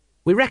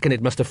 We reckon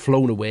it must have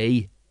flown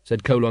away,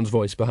 said Colon's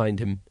voice behind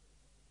him.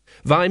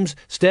 Vimes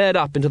stared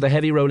up into the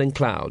heavy rolling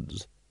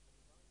clouds.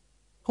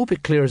 Hope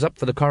it clears up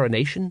for the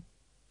coronation,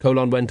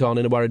 Colon went on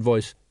in a worried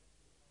voice.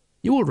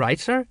 You all right,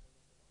 sir?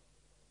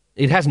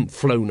 It hasn't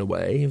flown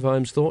away,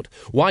 Vimes thought.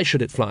 Why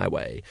should it fly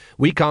away?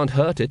 We can't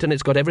hurt it, and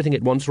it's got everything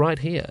it wants right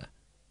here.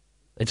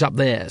 It's up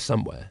there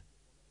somewhere.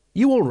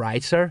 You all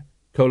right, sir?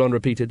 Colon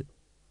repeated.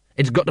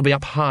 It's got to be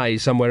up high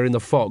somewhere in the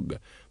fog.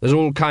 There's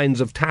all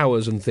kinds of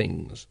towers and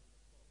things.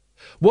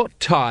 What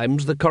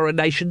time's the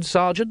coronation,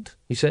 Sergeant?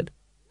 He said.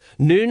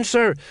 Noon,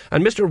 sir,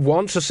 and Mr.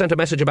 Wants has sent a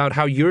message about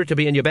how you're to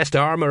be in your best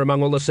armour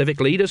among all the civic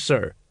leaders,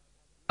 sir.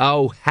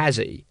 Oh, has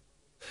he?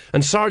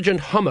 And Sergeant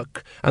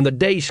Hummock and the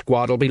day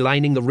squad will be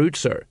lining the route,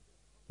 sir.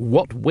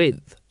 What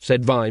with?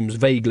 Said Vimes,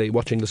 vaguely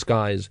watching the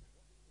skies.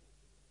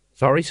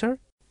 Sorry, sir?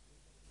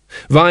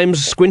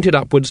 Vimes squinted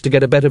upwards to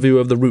get a better view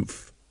of the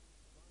roof.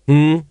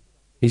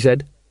 He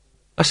said.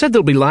 I said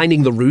they'll be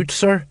lining the route,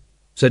 sir,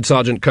 said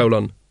Sergeant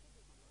Colon.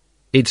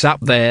 It's up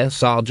there,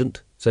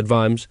 Sergeant, said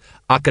Vimes.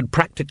 I could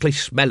practically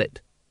smell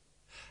it.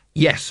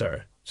 Yes,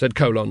 sir, said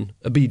Colon,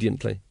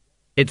 obediently.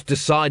 It's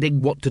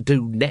deciding what to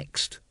do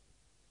next.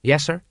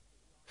 Yes, sir.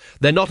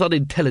 They're not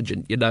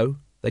unintelligent, you know.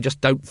 They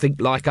just don't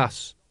think like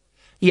us.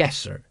 Yes,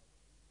 sir.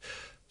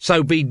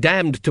 So be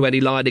damned to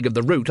any lining of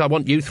the route. I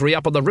want you 3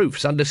 up on the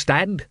roofs,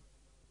 understand?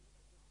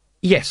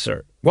 Yes,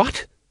 sir.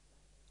 What?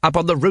 Up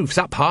on the roofs,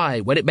 up high.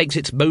 When it makes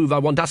its move, I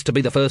want us to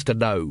be the first to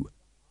know.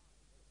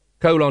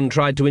 Colon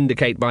tried to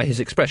indicate by his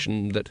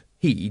expression that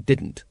he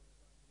didn't.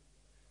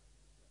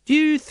 Do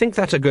you think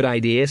that's a good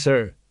idea,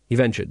 sir? He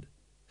ventured.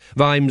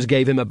 Vimes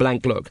gave him a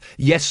blank look.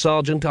 Yes,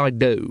 Sergeant, I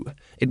do.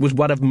 It was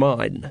one of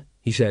mine,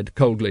 he said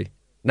coldly.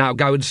 Now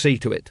go and see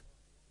to it.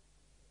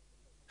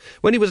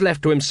 When he was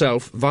left to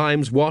himself,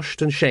 Vimes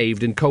washed and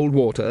shaved in cold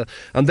water,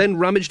 and then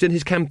rummaged in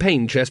his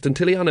campaign chest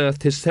until he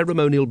unearthed his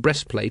ceremonial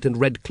breastplate and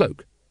red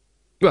cloak.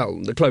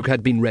 Well, the cloak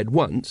had been red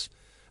once,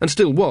 and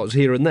still was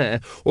here and there,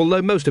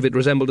 although most of it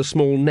resembled a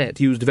small net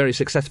used very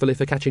successfully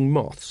for catching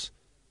moths.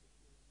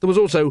 There was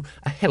also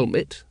a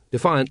helmet,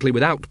 defiantly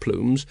without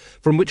plumes,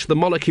 from which the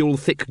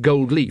molecule-thick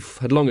gold leaf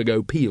had long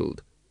ago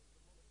peeled.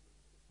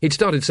 He'd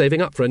started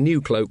saving up for a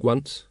new cloak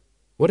once.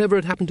 Whatever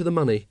had happened to the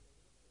money?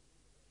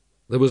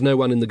 There was no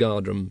one in the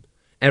guardroom.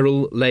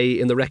 Errol lay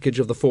in the wreckage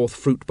of the 4th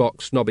fruit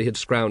box Nobby had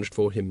scrounged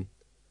for him.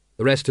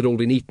 The rest had all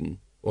been eaten,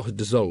 or had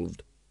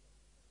dissolved.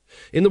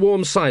 In the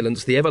warm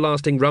silence, the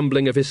everlasting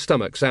rumbling of his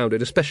stomach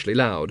sounded especially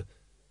loud.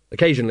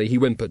 Occasionally he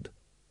whimpered.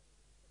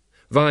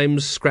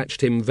 Vimes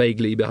scratched him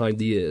vaguely behind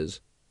the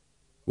ears.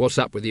 "What's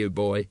up with you,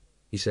 boy?"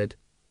 he said.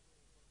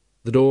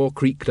 The door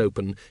creaked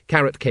open.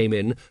 Carrot came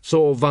in,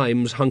 saw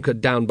Vimes hunkered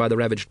down by the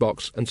ravaged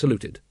box, and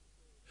saluted.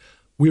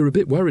 "We're a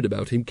bit worried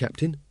about him,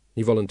 Captain,"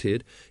 he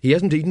volunteered. "He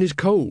hasn't eaten his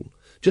coal.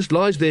 Just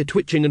lies there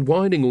twitching and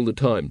whining all the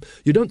time.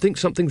 You don't think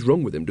something's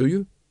wrong with him, do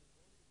you?"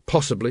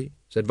 "Possibly,"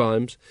 said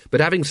Vimes, "but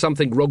having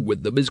something wrong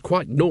with them is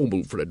quite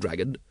normal for a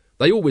dragon.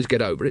 They always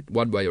get over it,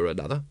 one way or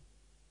another."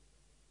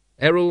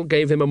 Errol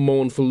gave him a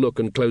mournful look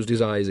and closed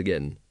his eyes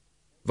again.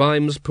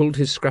 Vimes pulled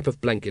his scrap of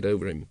blanket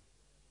over him.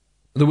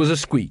 There was a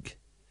squeak.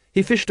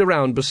 He fished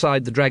around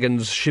beside the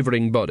dragon's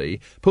shivering body,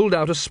 pulled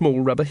out a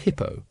small rubber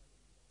hippo,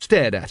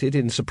 stared at it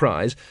in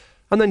surprise,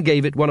 and then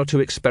gave it 1 or 2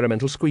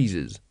 experimental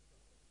squeezes.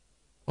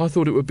 "I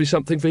thought it would be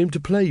something for him to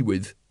play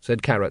with,"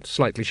 said Carrot,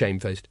 slightly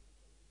shamefaced.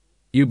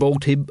 "You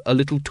bought him a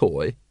little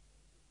toy?"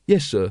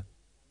 "Yes, sir."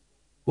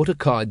 "What a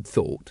kind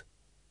thought."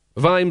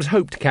 Vimes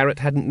hoped Carrot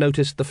hadn't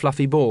noticed the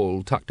fluffy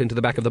ball tucked into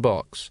the back of the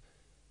box.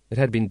 It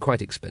had been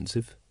quite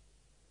expensive.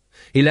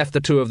 He left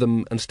the 2 of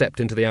them and stepped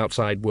into the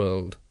outside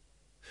world.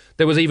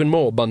 There was even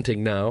more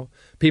bunting now.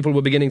 People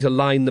were beginning to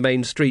line the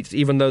main streets,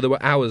 even though there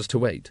were hours to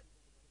wait.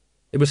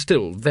 It was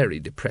still very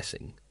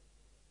depressing.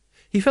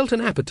 He felt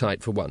an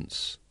appetite for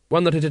once,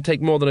 one that it'd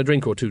take more than a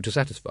drink or two to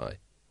satisfy.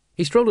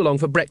 He strolled along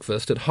for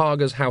breakfast at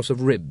Hager's House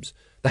of Ribs,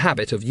 the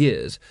habit of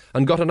years,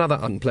 and got another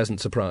unpleasant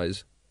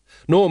surprise.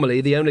 Normally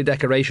the only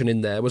decoration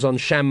in there was on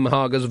Sham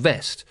Hager's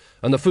vest,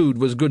 and the food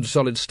was good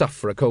solid stuff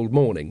for a cold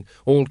morning,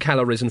 all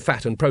calories and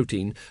fat and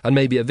protein, and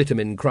maybe a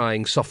vitamin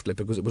crying softly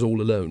because it was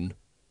all alone.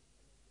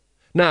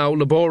 Now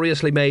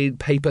laboriously made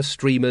paper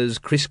streamers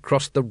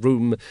criss-crossed the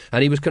room,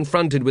 and he was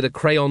confronted with a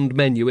crayoned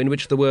menu in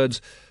which the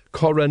words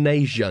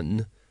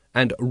Coronation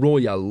and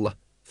Royal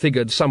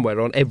figured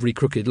somewhere on every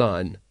crooked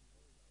line.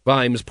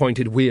 Vimes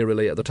pointed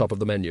wearily at the top of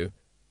the menu.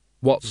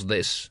 "What's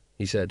this?"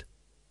 he said.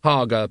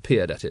 Hager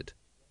peered at it.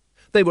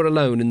 They were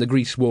alone in the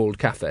grease-walled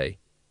cafe.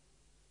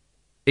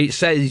 "It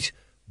says,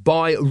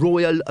 by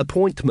royal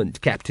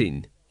appointment,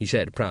 Captain," he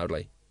said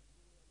proudly.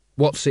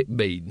 "What's it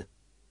mean?"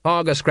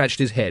 Hager scratched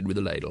his head with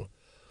a ladle.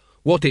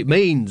 "What it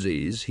means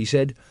is," he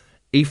said,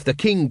 "if the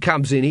king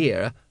comes in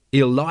here,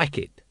 he'll like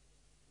it."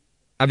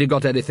 "Have you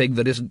got anything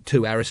that isn't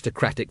too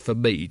aristocratic for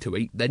me to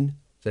eat, then?"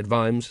 said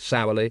Vimes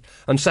sourly,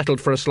 and settled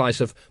for a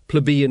slice of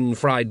plebeian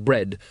fried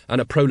bread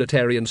and a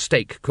proletarian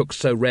steak cooked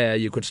so rare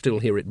you could still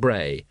hear it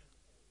bray.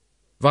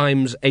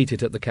 Vimes ate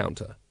it at the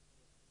counter.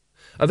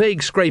 A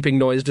vague scraping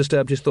noise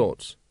disturbed his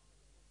thoughts.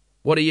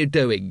 "What are you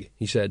doing?"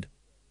 he said.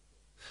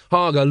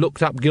 Hager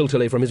looked up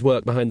guiltily from his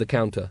work behind the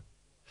counter.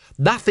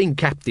 "Nothing,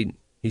 Captain,"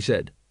 he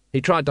said.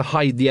 He tried to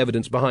hide the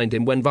evidence behind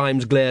him when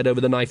Vimes glared over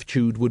the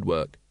knife-chewed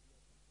woodwork.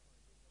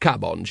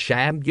 "Come on,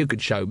 Sham, you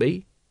could show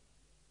me."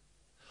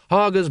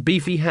 Hager's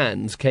beefy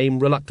hands came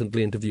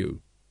reluctantly into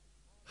view.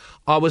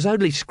 "I was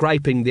only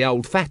scraping the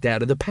old fat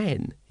out of the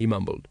pan," he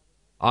mumbled.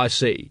 "I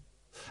see.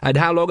 And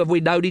how long have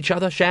we known each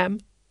other, Sham?"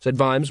 said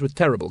Vimes with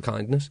terrible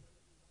kindness.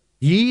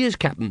 "Years,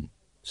 Captain,"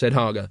 said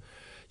Hager.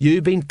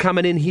 "You've been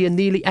coming in here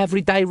nearly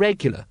every day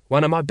regular,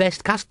 one of my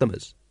best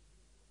customers."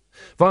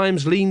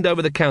 Vimes leaned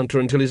over the counter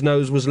until his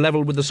nose was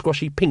level with the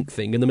squashy pink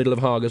thing in the middle of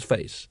Hager's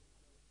face.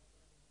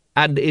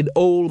 "And in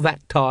all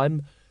that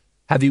time,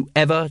 have you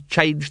ever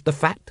changed the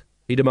fat?"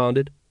 he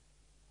demanded.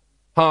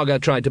 Hager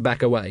tried to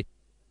back away.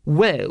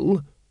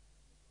 "Well,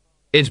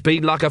 it's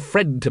been like a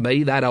friend to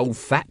me, that old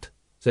fat,"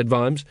 said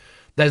Vimes.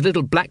 "There's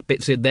little black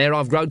bits in there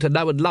I've grown to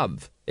know and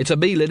love. It's a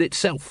meal in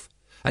itself.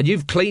 And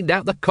you've cleaned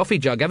out the coffee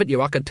jug, haven't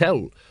you, I can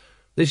tell.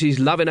 This is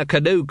loving a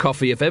canoe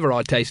coffee if ever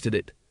I tasted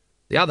it.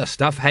 The other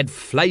stuff had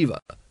flavour."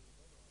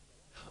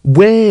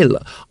 "Well,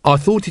 I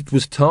thought it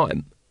was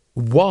time.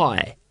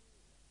 Why?"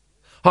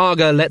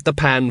 Hager let the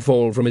pan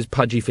fall from his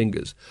pudgy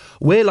fingers.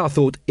 "Well, I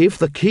thought if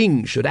the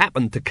king should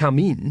happen to come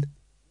in—"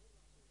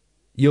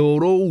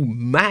 "You're all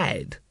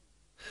mad."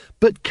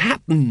 "But,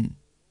 Captain—"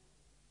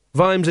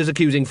 Vimes's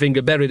accusing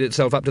finger buried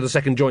itself up to the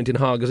second joint in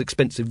Hager's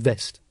expensive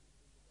vest.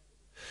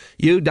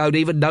 "You don't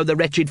even know the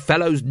wretched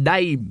fellow's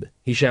name,"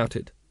 he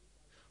shouted.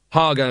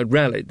 Hager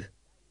rallied.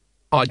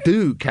 "I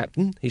do,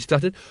 Captain," he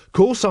stuttered.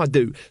 "Course I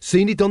do.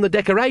 Seen it on the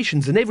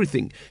decorations and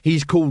everything.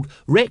 He's called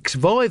Rex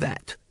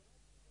Vivat."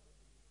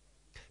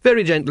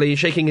 Very gently,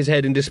 shaking his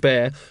head in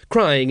despair,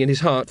 crying in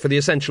his heart for the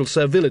essential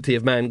servility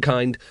of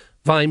mankind,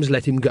 Vimes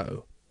let him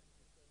go.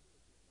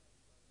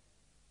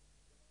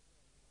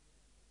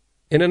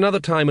 In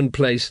another time and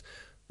place,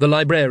 the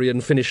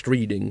librarian finished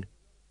reading.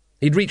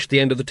 He'd reached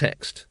the end of the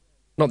text.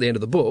 Not the end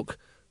of the book.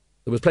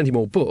 There was plenty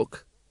more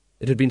book.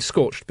 It had been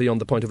scorched beyond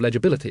the point of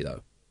legibility,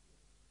 though.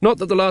 Not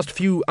that the last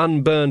few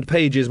unburned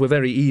pages were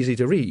very easy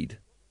to read.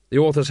 The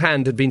author's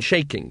hand had been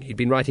shaking, he'd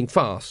been writing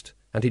fast,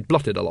 and he'd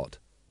blotted a lot.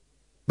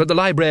 But the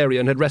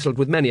librarian had wrestled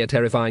with many a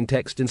terrifying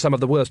text in some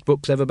of the worst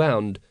books ever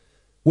bound.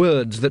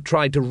 Words that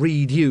tried to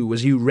read you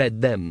as you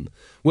read them.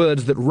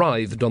 Words that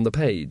writhed on the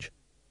page.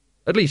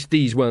 At least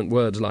these weren't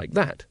words like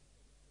that.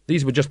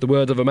 These were just the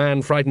words of a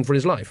man frightened for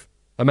his life,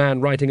 a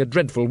man writing a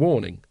dreadful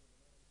warning.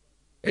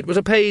 It was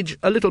a page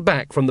a little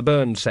back from the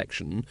burned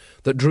section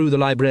that drew the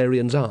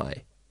librarian's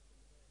eye.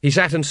 He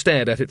sat and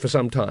stared at it for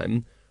some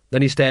time,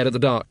 then he stared at the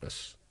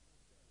darkness.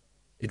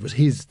 It was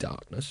his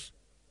darkness.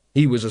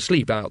 He was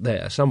asleep out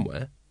there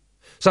somewhere.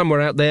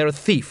 Somewhere out there a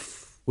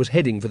thief was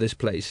heading for this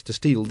place to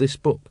steal this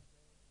book.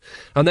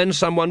 And then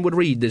someone would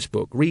read this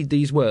book, read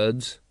these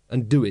words,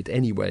 and do it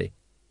anyway.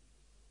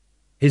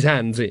 His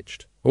hands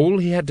itched. All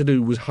he had to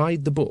do was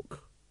hide the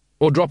book,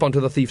 or drop onto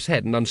the thief's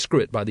head and unscrew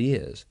it by the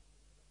ears.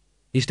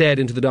 He stared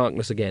into the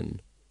darkness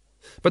again.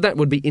 But that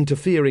would be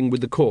interfering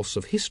with the course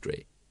of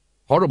history.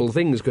 Horrible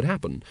things could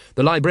happen.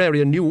 The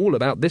librarian knew all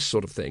about this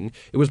sort of thing.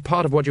 It was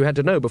part of what you had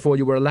to know before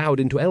you were allowed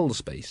into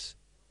L-space.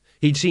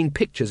 He'd seen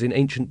pictures in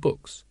ancient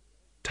books.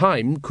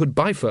 Time could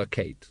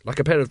bifurcate, like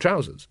a pair of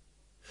trousers.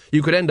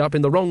 You could end up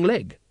in the wrong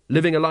leg,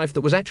 living a life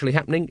that was actually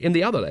happening in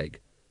the other leg,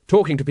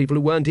 talking to people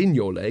who weren't in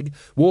your leg,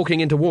 walking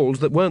into walls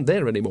that weren't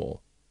there anymore.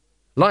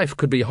 Life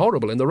could be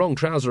horrible in the wrong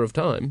trouser of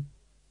time.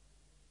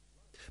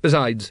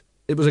 Besides,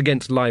 it was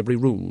against library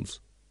rules.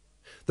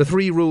 The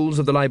 3 rules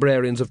of the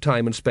librarians of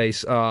time and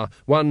space are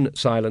 1.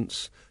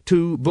 Silence,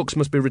 2. Books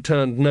must be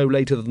returned no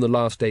later than the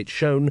last date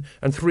shown,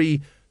 and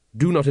 3.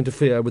 Do not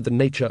interfere with the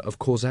nature of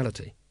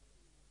causality.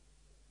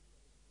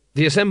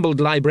 The assembled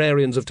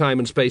librarians of time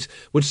and space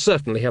would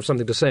certainly have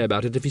something to say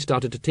about it if he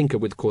started to tinker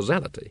with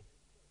causality.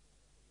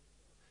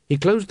 He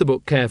closed the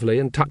book carefully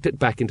and tucked it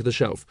back into the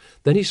shelf.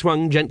 Then he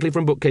swung gently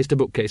from bookcase to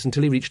bookcase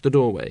until he reached the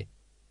doorway.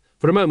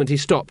 For a moment he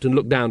stopped and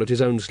looked down at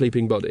his own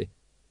sleeping body.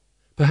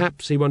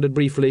 Perhaps he wondered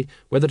briefly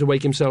whether to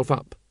wake himself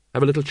up,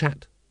 have a little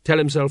chat, tell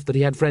himself that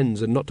he had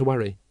friends and not to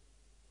worry.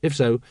 If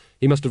so,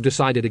 he must have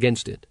decided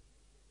against it.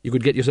 You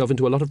could get yourself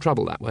into a lot of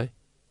trouble that way.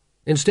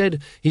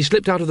 Instead, he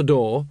slipped out of the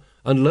door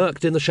and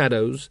lurked in the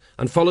shadows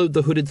and followed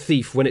the hooded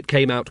thief when it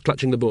came out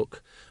clutching the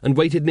book, and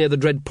waited near the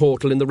dread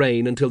portal in the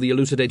rain until the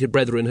Elucidated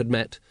Brethren had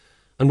met,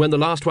 and when the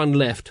last one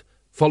left,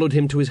 followed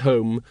him to his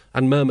home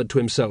and murmured to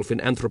himself in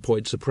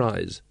anthropoid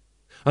surprise,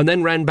 and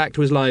then ran back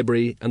to his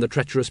library and the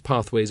treacherous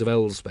pathways of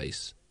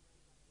L-space.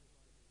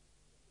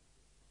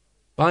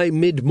 By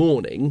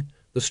mid-morning,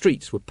 the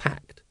streets were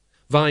packed.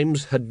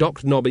 Vimes had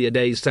docked Nobby a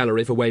day's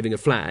salary for waving a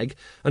flag,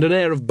 and an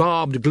air of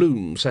barbed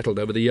gloom settled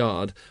over the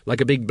yard,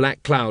 like a big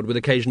black cloud with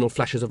occasional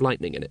flashes of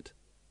lightning in it.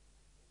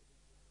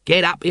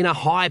 "Get up in a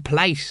high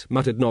place,"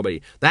 muttered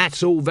Nobby.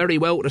 "That's all very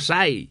well to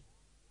say."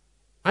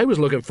 "I was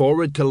looking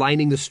forward to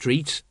lining the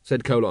streets,"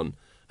 said Colon.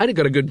 "I'd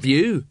got a good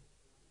view."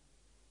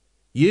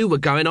 "You were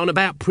going on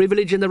about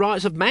privilege and the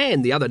rights of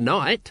man the other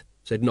night,"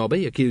 said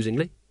Nobby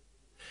accusingly.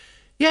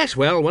 "Yes,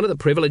 well, one of the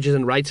privileges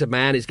and rights of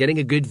man is getting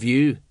a good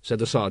view," said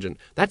the sergeant.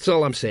 "That's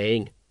all I'm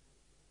saying."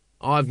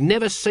 "I've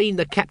never seen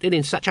the captain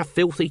in such a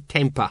filthy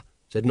temper,"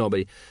 said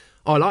Nobby.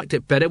 "I liked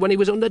it better when he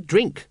was on the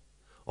drink.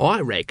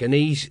 I reckon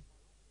he's—"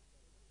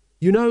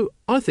 "You know,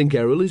 I think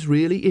Errol is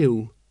really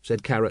ill,"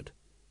 said Carrot.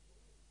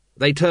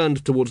 They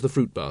turned towards the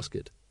fruit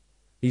basket.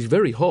 "He's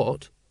very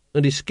hot,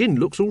 and his skin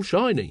looks all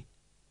shiny."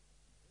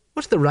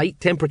 "What's the right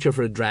temperature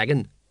for a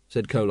dragon?"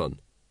 said Colon.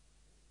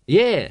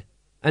 "Yeah,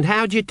 and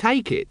how'd you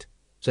take it?"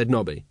 said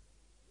Nobby.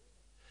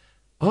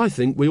 "I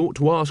think we ought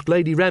to ask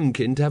Lady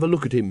Ramkin to have a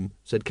look at him,"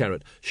 said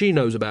Carrot. "She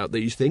knows about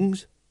these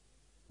things."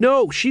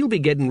 "No, she'll be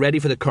getting ready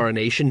for the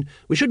coronation.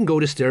 We shouldn't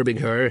go disturbing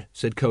her,"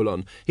 said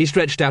Colon. He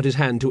stretched out his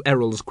hand to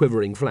Errol's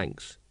quivering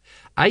flanks.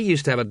 "I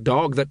used to have a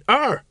dog that—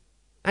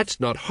 That's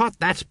not hot,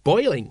 that's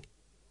boiling."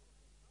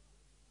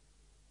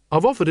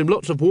 "I've offered him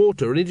lots of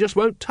water and he just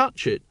won't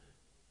touch it.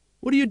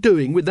 What are you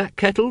doing with that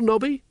kettle,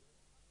 Nobby?"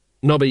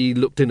 Nobby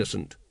looked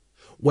innocent.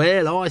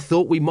 "Well, I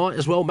thought we might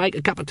as well make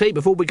a cup of tea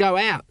before we go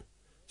out.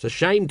 It's a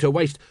shame to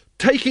waste—"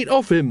 "Take it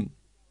off him!"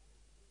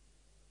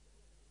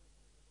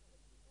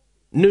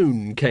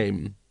 Noon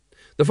came.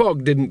 The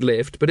fog didn't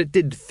lift, but it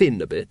did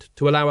thin a bit,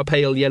 to allow a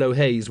pale yellow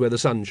haze where the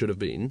sun should have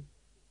been.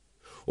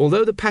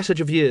 Although the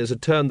passage of years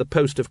had turned the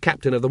post of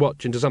captain of the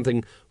watch into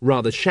something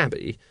rather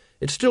shabby,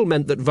 it still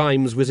meant that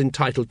Vimes was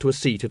entitled to a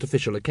seat at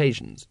official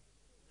occasions.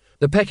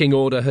 The pecking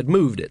order had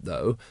moved it,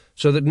 though,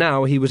 so that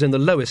now he was in the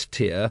lowest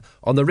tier,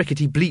 on the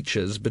rickety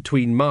bleachers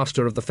between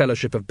Master of the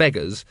Fellowship of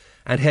Beggars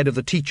and Head of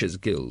the Teachers'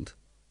 Guild.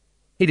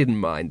 He didn't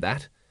mind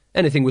that.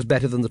 Anything was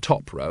better than the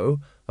top row,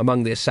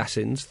 among the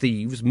assassins,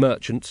 thieves,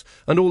 merchants,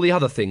 and all the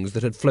other things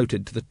that had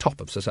floated to the top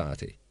of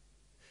society.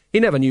 He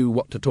never knew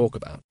what to talk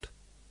about.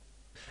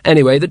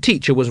 Anyway, the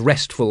teacher was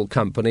restful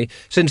company,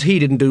 since he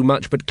didn't do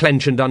much but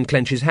clench and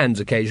unclench his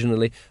hands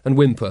occasionally, and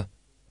whimper.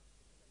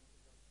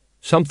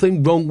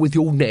 "Something wrong with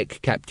your neck,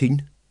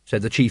 Captain,"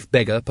 said the chief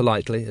beggar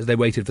politely, as they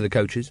waited for the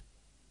coaches.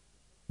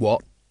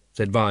 "What?"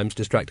 said Vimes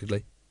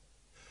distractedly.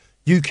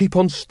 "You keep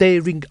on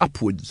staring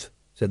upwards,"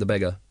 said the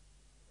beggar.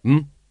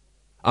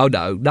 "Oh,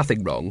 no,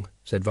 nothing wrong,"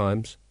 said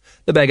Vimes.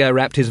 The beggar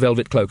wrapped his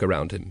velvet cloak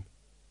around him.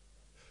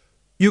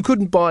 "You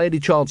couldn't by any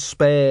chance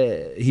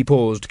spare—" He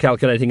paused,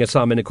 calculating a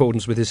sum in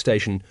accordance with his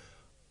station.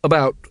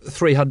 "About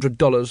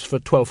 $300 for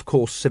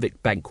 12th-course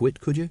civic banquet,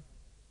 could you?"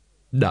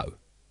 "No."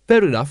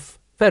 Fair enough,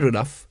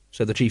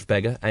 said the chief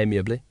beggar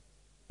amiably.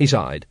 He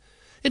sighed.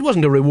 It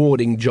wasn't a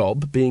rewarding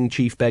job, being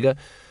chief beggar.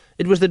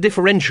 It was the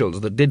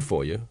differentials that did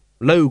for you.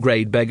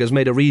 Low-grade beggars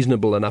made a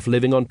reasonable enough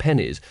living on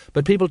pennies,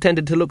 but people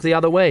tended to look the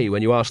other way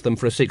when you asked them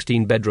for a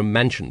 16-bedroom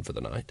mansion for the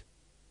night.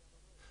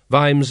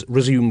 Vimes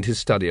resumed his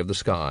study of the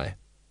sky.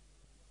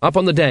 Up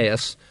on the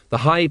dais, the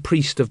high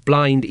priest of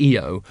blind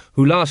Io,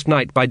 who last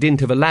night, by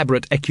dint of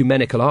elaborate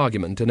ecumenical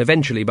argument and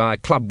eventually by a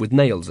club with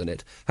nails in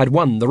it, had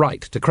won the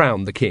right to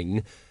crown the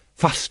king,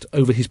 fussed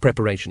over his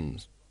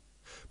preparations.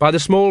 By the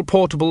small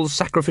portable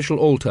sacrificial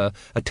altar,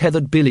 a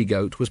tethered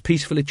billy-goat was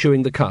peacefully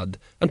chewing the cud,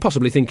 and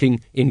possibly thinking,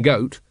 in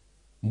goat,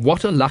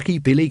 "What a lucky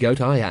billy-goat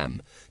I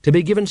am, to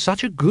be given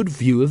such a good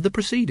view of the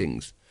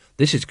proceedings.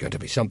 This is going to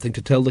be something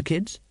to tell the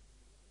kids."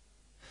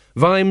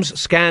 Vimes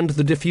scanned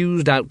the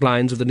diffused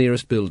outlines of the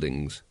nearest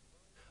buildings.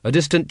 A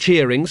distant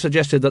cheering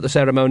suggested that the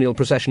ceremonial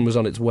procession was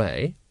on its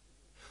way.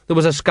 There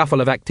was a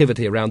scuffle of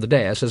activity around the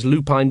dais as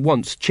Lupine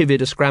once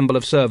chivied a scramble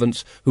of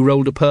servants who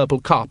rolled a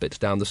purple carpet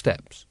down the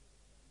steps.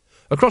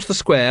 Across the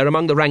square,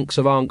 among the ranks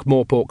of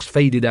Ankh-Morpork's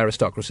faded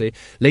aristocracy,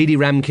 Lady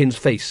Ramkin's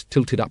face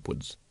tilted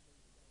upwards.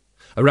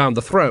 Around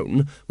the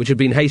throne, which had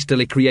been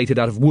hastily created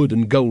out of wood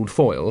and gold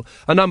foil,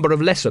 a number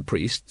of lesser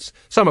priests,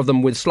 some of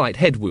them with slight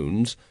head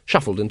wounds,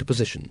 shuffled into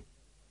position.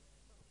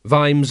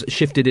 Vimes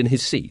shifted in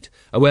his seat,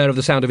 aware of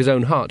the sound of his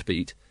own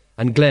heartbeat,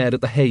 and glared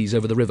at the haze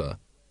over the river,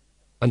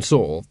 and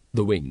saw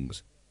the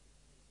wings.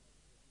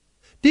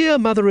 "Dear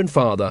Mother and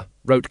Father,"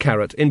 wrote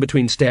Carrot, in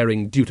between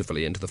staring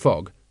dutifully into the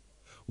fog.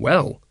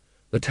 "Well,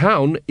 the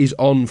town is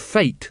on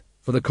fate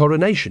for the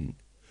coronation,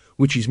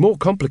 which is more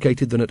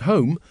complicated than at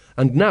home,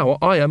 and now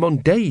I am on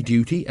day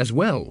duty as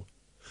well.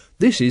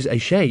 This is a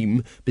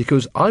shame,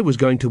 because I was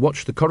going to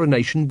watch the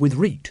coronation with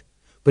Reet,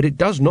 but it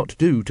does not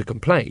do to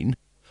complain.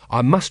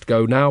 I must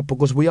go now,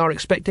 because we are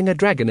expecting a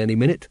dragon any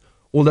minute,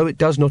 although it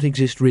does not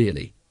exist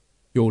really.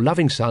 Your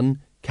loving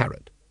son,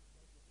 Carrot.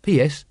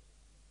 P.S.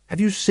 Have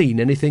you seen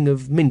anything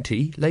of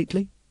Minty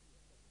lately?"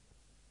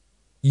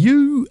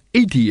 "You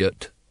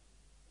idiot!"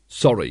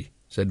 "Sorry,"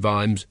 said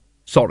Vimes.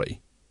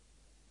 "Sorry."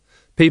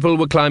 People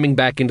were climbing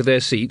back into their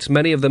seats,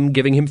 many of them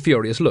giving him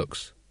furious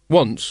looks.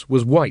 Once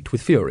was white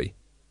with fury.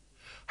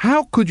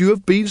 "How could you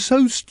have been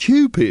so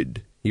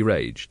stupid?" he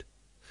raged.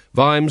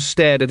 Vimes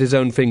stared at his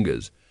own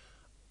fingers.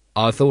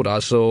 "I thought I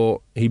saw—"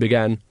 he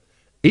began.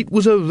 "It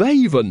was a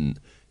raven.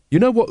 You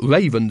know what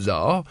ravens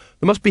are?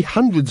 There must be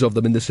hundreds of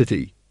them in the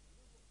city."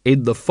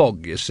 "In the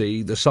fog, you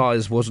see, the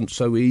size wasn't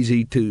so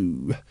easy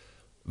to—"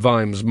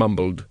 Vimes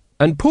mumbled.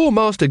 "And poor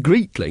Master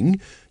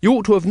Greetling, you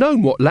ought to have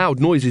known what loud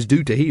noises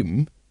do to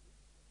him."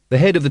 The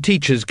head of the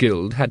Teachers'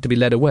 Guild had to be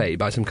led away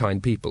by some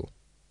kind people.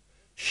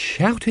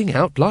 "Shouting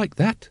out like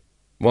that?"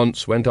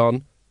 Once went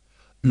on.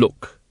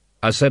 "Look,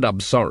 I said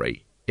I'm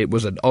sorry. It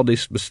was an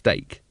honest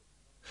mistake.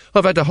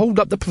 I've had to hold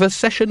up the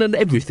procession and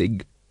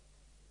everything."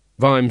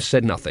 Vimes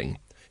said nothing.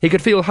 He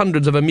could feel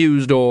hundreds of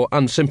amused or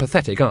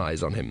unsympathetic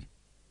eyes on him.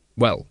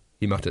 "Well,"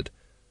 he muttered,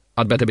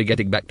 "I'd better be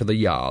getting back to the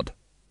yard."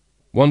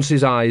 Once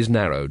his eyes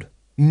narrowed.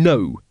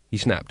 "No," he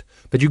snapped,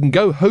 "but you can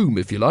go home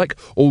if you like,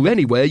 or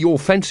anywhere your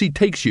fancy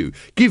takes you.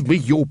 Give me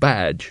your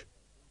badge."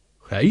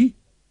 "Hey?"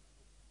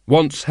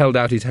 Once held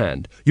out his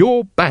hand.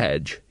 "Your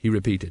badge," he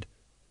repeated.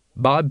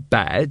 "My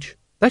badge?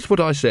 That's what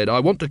I said. I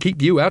want to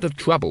keep you out of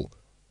trouble."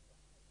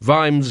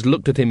 Vimes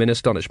looked at him in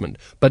astonishment.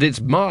 "But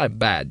it's my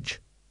badge."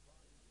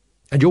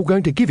 "And you're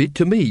going to give it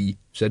to me,"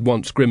 said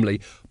Once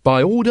grimly,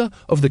 "by order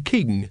of the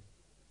king."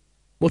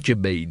 "What you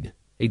mean?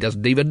 He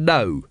doesn't even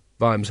know."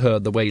 Vimes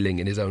heard the wailing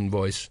in his own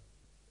voice.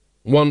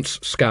 Once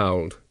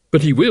scowled.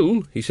 "But he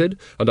will," he said,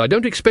 "and I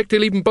don't expect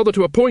he'll even bother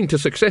to appoint a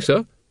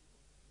successor."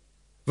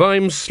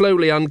 Vimes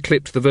slowly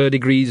unclipped the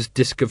verdigris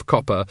disc of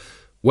copper,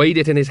 weighed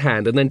it in his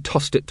hand, and then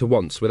tossed it to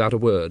Once without a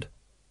word.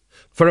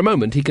 For a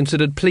moment he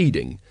considered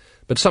pleading,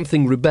 but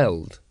something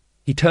rebelled.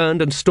 He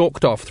turned and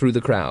stalked off through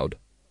the crowd.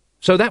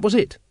 So that was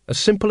it, as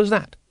simple as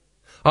that.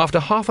 After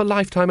half a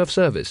lifetime of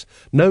service,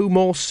 no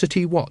more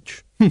city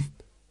watch.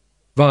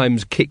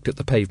 Vimes kicked at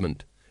the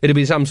pavement. It'd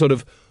be some sort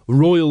of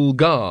royal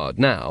guard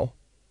now,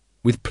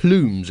 with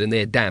plumes in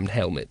their damned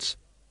helmets.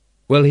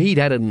 Well, he'd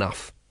had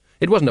enough.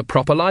 It wasn't a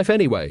proper life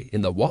anyway,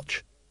 in the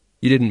watch.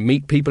 You didn't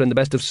meet people in the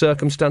best of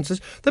circumstances.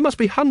 There must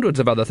be hundreds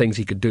of other things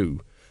he could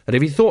do, and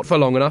if he thought for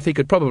long enough he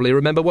could probably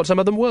remember what some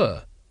of them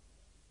were.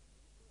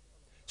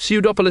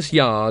 Pseudopolis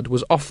Yard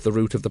was off the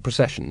route of the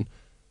procession,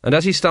 and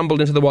as he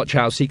stumbled into the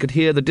watch-house he could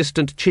hear the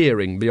distant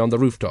cheering beyond the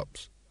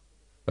rooftops.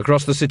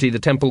 Across the city the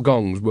temple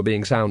gongs were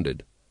being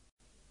sounded.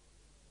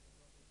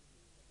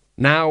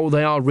 "Now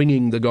they are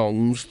ringing the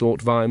gongs,"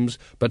 thought Vimes,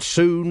 "but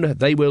soon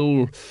they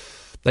will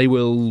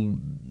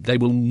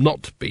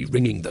not be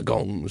ringing the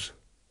gongs."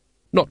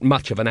 Not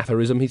much of an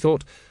aphorism, he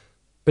thought,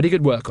 but he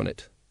could work on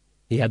it.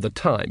 He had the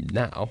time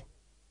now.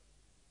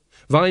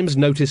 Vimes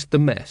noticed the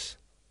mess.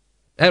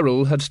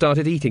 Errol had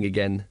started eating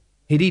again.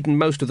 He'd eaten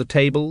most of the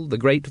table, the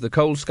grate, the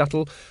coal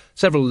scuttle,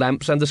 several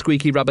lamps, and the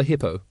squeaky rubber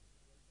hippo.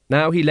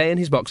 Now he lay in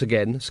his box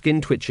again,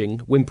 skin twitching,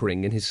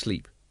 whimpering in his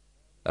sleep.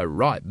 "A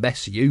right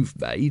mess you've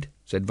made,"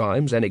 said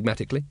Vimes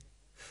enigmatically.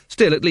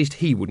 Still, at least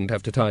he wouldn't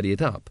have to tidy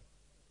it up.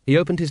 He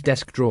opened his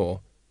desk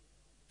drawer.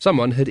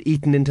 Someone had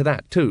eaten into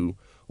that, too.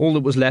 All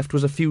that was left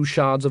was a few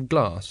shards of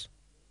glass.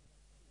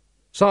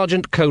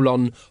 Sergeant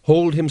Colon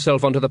hauled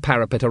himself onto the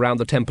parapet around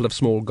the Temple of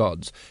Small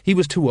Gods. He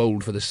was too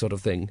old for this sort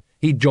of thing.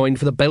 He'd joined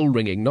for the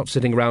bell-ringing, not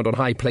sitting around on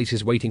high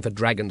places waiting for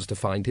dragons to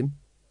find him.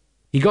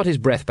 He got his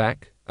breath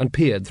back and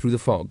peered through the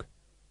fog.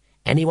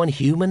 "Anyone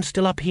human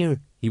still up here?"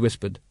 he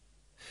whispered.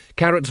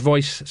 Carrot's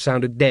voice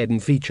sounded dead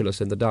and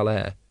featureless in the dull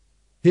air.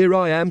 "Here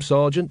I am,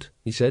 Sergeant,"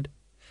 he said.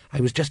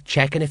 "I was just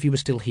checking if you were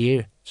still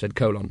here," said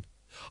Colon.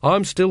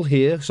 "I'm still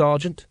here,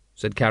 Sergeant,"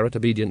 said Carrot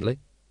obediently.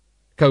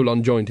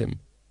 Colon joined him.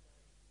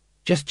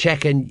 "Just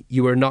checking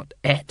you were not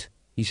et,"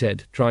 he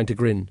said, trying to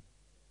grin.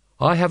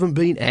 "I haven't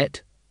been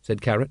et,"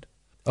 said Carrot.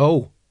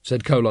 "Oh,"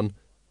 said Colon.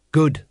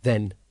 "Good,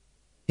 then."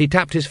 He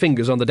tapped his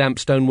fingers on the damp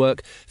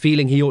stonework,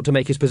 feeling he ought to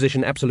make his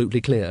position absolutely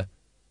clear.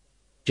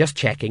 "Just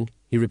checking,"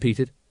 he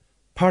repeated.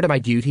 "Part of my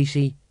duty,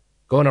 see?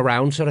 Going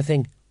around sort of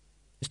thing.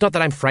 It's not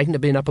that I'm frightened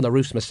of being up on the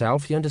roofs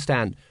myself, you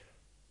understand.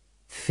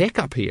 Thick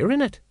up here,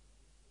 innit?"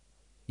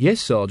 "Yes,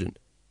 Sergeant."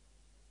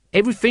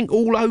 "Everything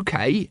all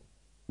okay?"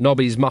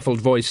 Nobby's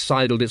muffled voice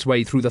sidled its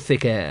way through the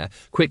thick air,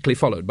 quickly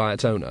followed by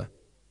its owner.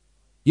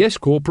 "Yes,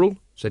 Corporal,"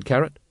 said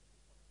Carrot.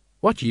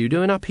 "What you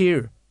doing up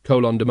here?"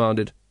 Colon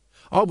demanded.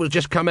 "I was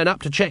just coming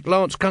up to check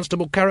Lance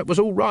Constable Carrot was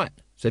all right,"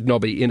 said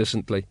Nobby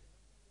innocently.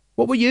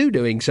 "What were you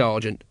doing,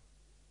 Sergeant?"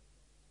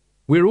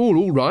 "We're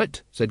all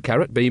right," said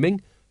Carrot,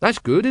 beaming. "That's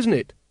good, isn't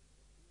it?"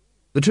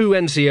 The two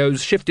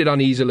NCOs shifted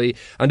uneasily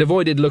and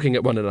avoided looking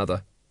at one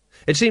another.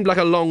 It seemed like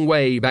a long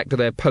way back to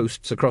their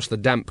posts across the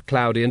damp,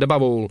 cloudy, and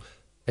above all,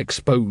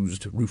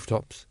 exposed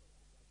rooftops.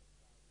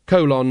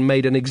 Colon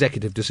made an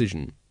executive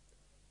decision.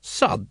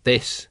 "Sod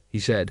this," he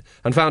said,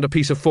 and found a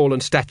piece of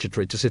fallen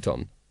statuary to sit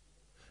on.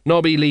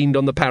 Nobby leaned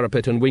on the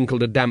parapet and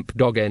winkled a damp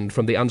dog-end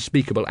from the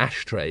unspeakable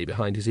ashtray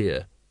behind his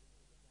ear.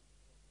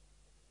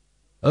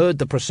 "Heard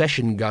the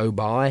procession go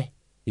by,"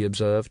 he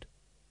observed.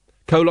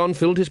 Colon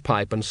filled his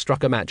pipe and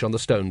struck a match on the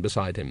stone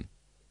beside him.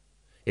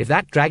 "If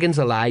that dragon's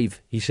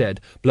alive," he said,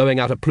 blowing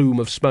out a plume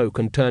of smoke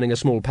and turning a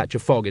small patch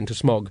of fog into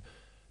smog,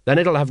 "then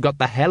it'll have got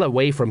the hell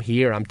away from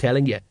here, I'm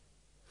telling you.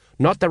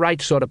 Not the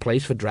right sort of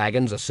place for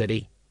dragons, a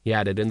city," he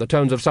added, in the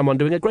tones of someone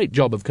doing a great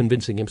job of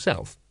convincing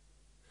himself.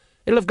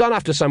 "It'll have gone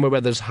after somewhere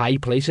where there's high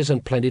places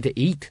and plenty to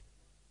eat.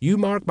 You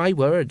mark my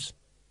words."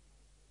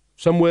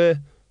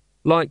 "Somewhere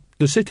like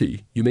the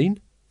city, you mean?"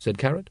 said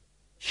Carrot.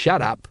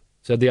 "Shut up,"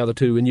 said the other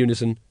two in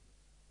unison.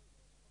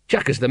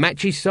 "Chuck us the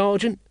matches,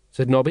 Sergeant,"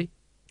 said Nobby.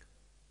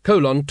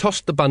 Colon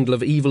tossed the bundle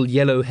of evil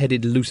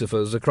yellow-headed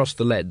lucifers across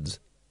the leads.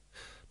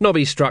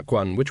 Nobby struck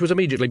one, which was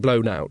immediately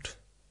blown out.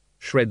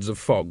 Shreds of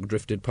fog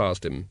drifted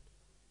past him.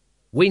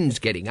 "Wind's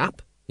getting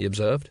up," he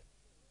observed.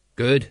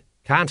 "Good.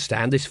 Can't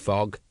stand this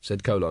fog,"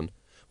 said Colon.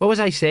 "What was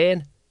I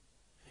saying?"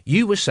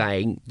 "You were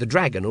saying the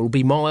dragon will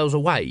be miles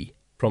away,"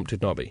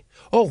 prompted Nobby.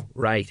 "Oh,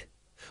 right.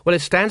 Well, it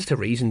stands to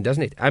reason,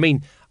 doesn't it? I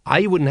mean,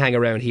 I wouldn't hang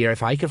around here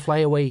if I could fly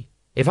away.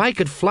 If I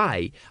could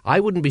fly, I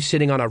wouldn't be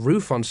sitting on a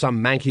roof on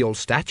some manky old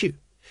statue.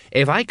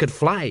 If I could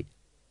fly—"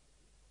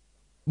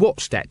 "What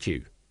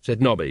statue?"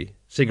 said Nobby,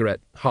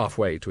 cigarette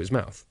halfway to his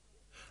mouth.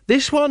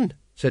 "This one,"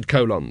 said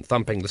Colon,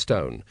 thumping the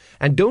stone.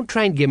 "And don't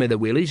try and give me the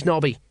willies,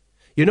 Nobby.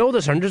 You know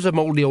there's hundreds of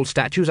mouldy old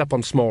statues up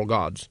on small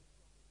gods."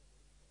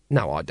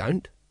 "No, I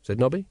don't," said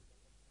Nobby.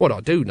 "What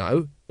I do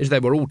know is they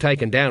were all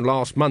taken down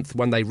last month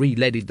when they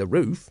re-leaded the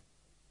roof.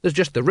 There's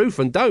just the roof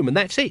and dome, and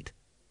that's it.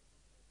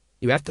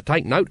 You have to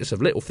take notice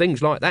of little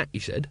things like that," he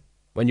said,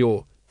 "when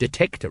you're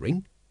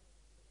detectoring."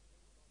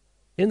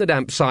 In the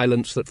damp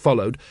silence that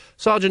followed,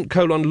 Sergeant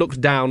Colon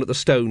looked down at the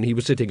stone he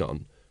was sitting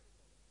on.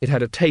 It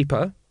had a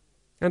taper,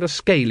 and a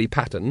scaly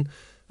pattern,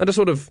 and a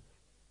sort of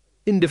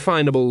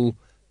indefinable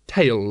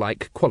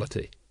tail-like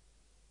quality.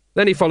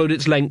 Then he followed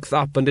its length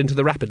up and into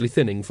the rapidly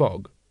thinning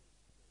fog.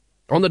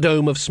 On the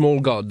dome of small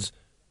gods,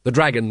 the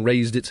dragon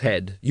raised its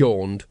head,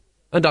 yawned,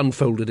 and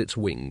unfolded its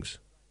wings.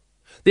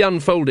 The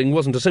unfolding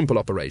wasn't a simple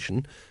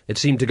operation. It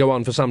seemed to go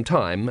on for some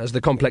time, as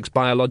the complex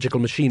biological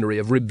machinery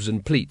of ribs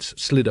and pleats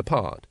slid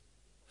apart.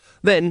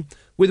 Then,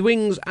 with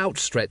wings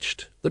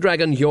outstretched, the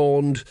dragon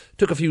yawned,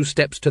 took a few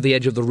steps to the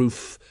edge of the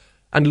roof,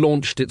 and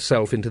launched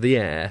itself into the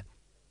air.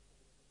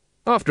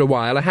 After a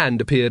while, a hand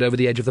appeared over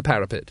the edge of the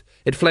parapet.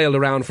 It flailed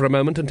around for a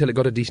moment until it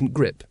got a decent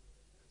grip.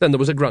 Then there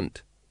was a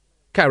grunt.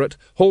 Carrot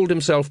hauled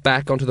himself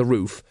back onto the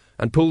roof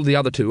and pulled the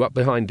other two up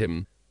behind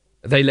him.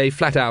 They lay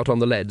flat out on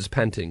the leads,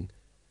 panting.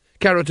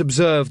 Carrot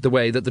observed the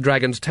way that the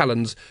dragon's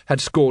talons had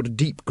scored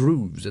deep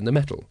grooves in the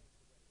metal.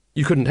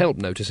 You couldn't help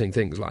noticing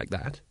things like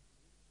that.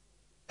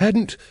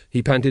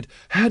 He panted,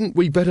 hadn't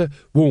we better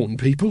warn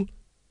people?"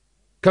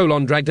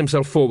 Colon dragged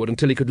himself forward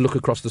until he could look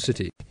across the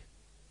city.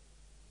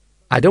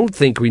 "I don't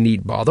think we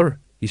need bother,"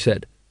 he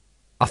said.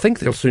 "I think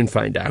they'll soon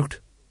find out."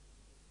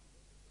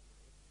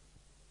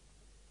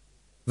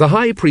 The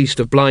High Priest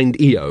of Blind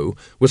Io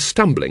was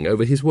stumbling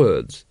over his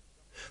words.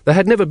 There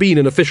had never been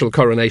an official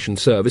coronation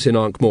service in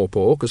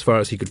Ankh-Morpork, as far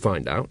as he could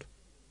find out.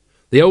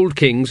 The old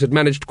kings had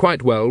managed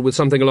quite well with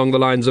something along the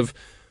lines of,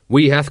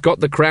 "We hath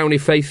got the crown i'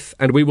 faith,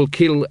 and we will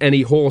kill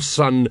any whore's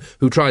son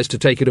who tries to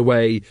take it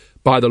away,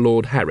 by the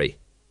Lord Harry."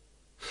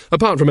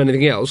 Apart from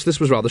anything else, this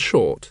was rather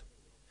short.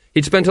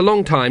 He'd spent a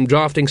long time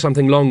drafting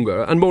something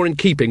longer and more in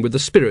keeping with the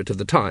spirit of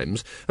the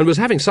times, and was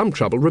having some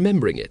trouble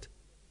remembering it.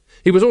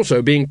 He was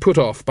also being put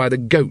off by the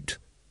goat,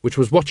 which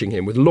was watching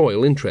him with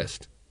loyal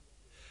interest.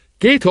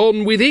 "Get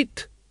on with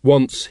it,"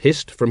 once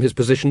hissed from his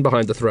position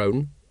behind the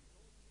throne.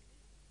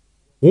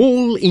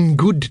 "All in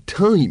good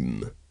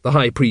time," the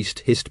High Priest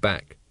hissed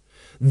back.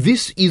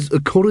 "This is a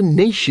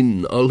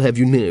coronation, I'll have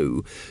you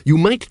know. You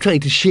might try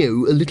to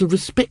show a little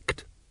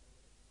respect."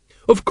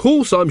 "Of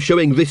course I'm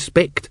showing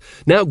respect.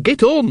 Now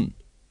get on!"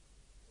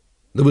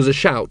 There was a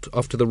shout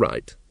off to the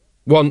right.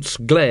 Once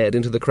glared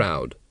into the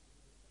crowd.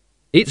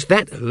 "It's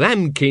that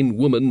lambkin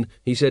woman,"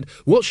 he said.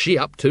 "What's she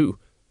up to?"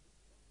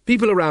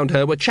 People around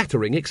her were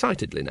chattering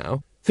excitedly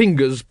now.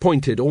 Fingers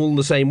pointed all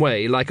the same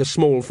way, like a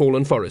small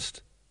fallen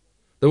forest.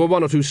 There were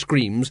one or two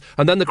screams,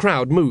 and then the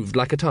crowd moved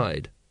like a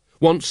tide.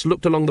 Once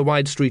looked along the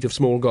wide street of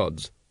small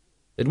gods.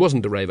 It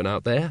wasn't a raven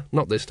out there,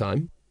 not this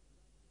time.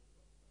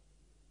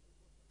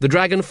 The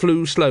dragon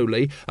flew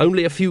slowly,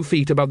 only a few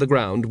feet above the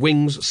ground,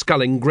 wings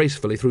sculling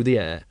gracefully through the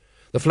air.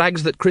 The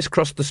flags that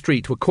crisscrossed the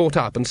street were caught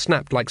up and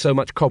snapped like so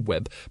much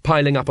cobweb,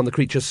 piling up on the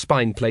creature's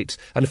spine plates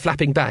and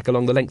flapping back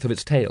along the length of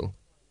its tail.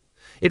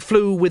 It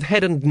flew with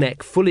head and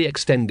neck fully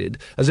extended,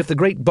 as if the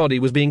great body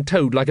was being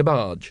towed like a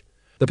barge.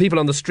 The people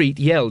on the street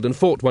yelled and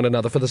fought one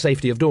another for the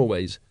safety of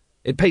doorways.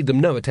 It paid them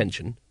no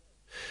attention.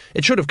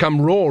 It should have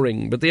come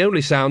roaring, but the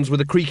only sounds were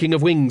the creaking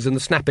of wings and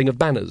the snapping of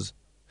banners.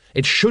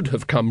 It should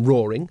have come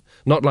roaring,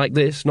 not like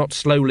this, not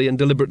slowly and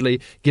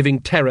deliberately, giving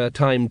terror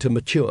time to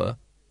mature.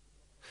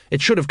 It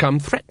should have come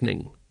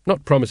threatening,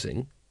 not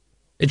promising.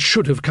 It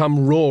should have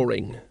come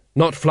roaring,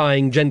 not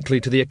flying gently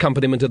to the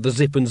accompaniment of the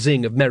zip and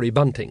zing of merry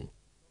bunting.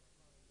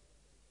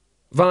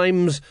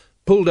 Vimes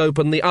pulled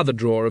open the other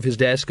drawer of his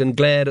desk and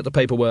glared at the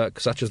paperwork,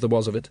 such as there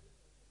was of it.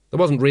 There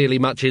wasn't really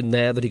much in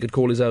there that he could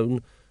call his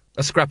own.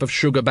 A scrap of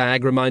sugar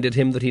bag reminded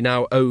him that he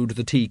now owed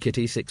the tea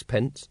kitty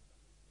 6p.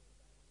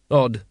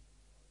 Odd.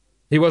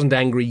 He wasn't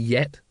angry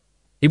yet.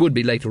 He would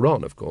be later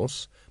on, of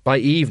course. By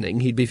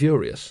evening he'd be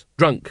furious.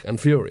 Drunk and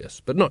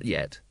furious. But not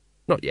yet.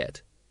 Not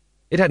yet.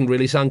 It hadn't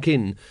really sunk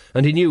in,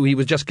 and he knew he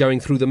was just going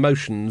through the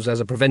motions as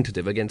a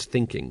preventative against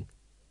thinking.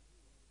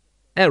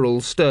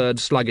 Errol stirred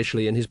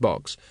sluggishly in his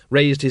box,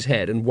 raised his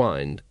head and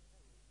whined.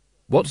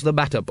 "What's the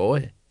matter,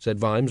 boy?" said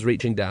Vimes,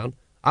 reaching down.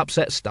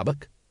 "Upset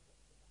stomach?"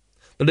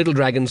 The little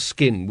dragon's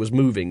skin was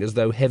moving as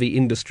though heavy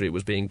industry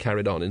was being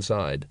carried on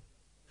inside.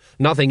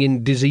 Nothing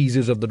in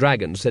Diseases of the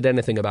Dragon said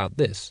anything about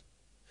this.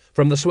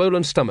 From the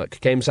swollen stomach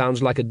came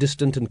sounds like a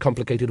distant and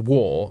complicated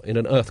war in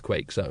an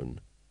earthquake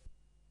zone.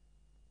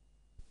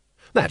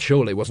 That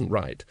surely wasn't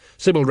right.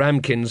 Sybil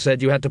Ramkin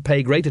said you had to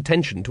pay great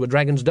attention to a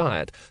dragon's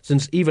diet,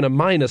 since even a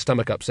minor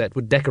stomach upset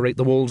would decorate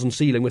the walls and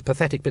ceiling with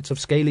pathetic bits of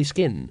scaly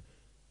skin.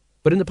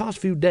 But in the past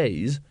few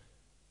days,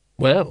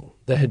 well,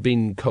 there had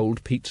been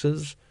cold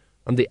pizzas,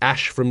 and the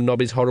ash from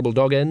Nobby's horrible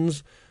dog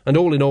ends, and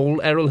all in all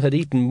Errol had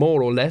eaten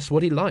more or less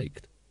what he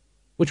liked,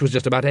 which was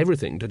just about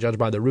everything, to judge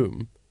by the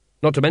room,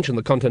 not to mention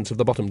the contents of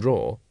the bottom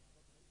drawer.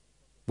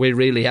 "We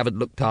really haven't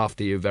looked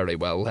after you very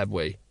well, have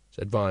we?"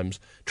 said Vimes.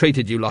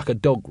 "Treated you like a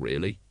dog,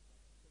 really."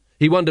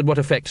 He wondered what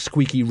effect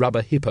squeaky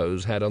rubber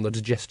hippos had on the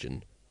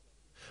digestion.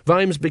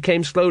 Vimes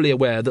became slowly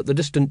aware that the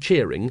distant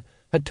cheering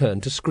had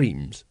turned to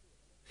screams.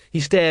 He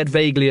stared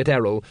vaguely at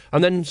Errol,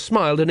 and then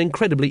smiled an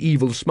incredibly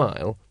evil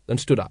smile, and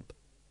stood up.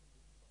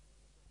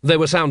 There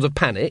were sounds of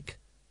panic,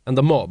 and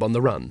the mob on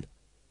the run.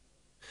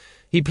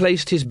 He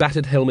placed his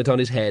battered helmet on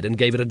his head and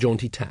gave it a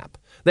jaunty tap.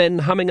 Then,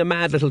 humming a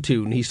mad little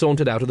tune, he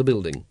sauntered out of the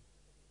building.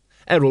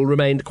 Errol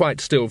remained quite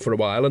still for a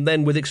while, and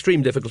then, with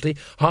extreme difficulty,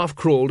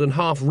 half-crawled and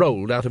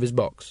half-rolled out of his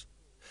box.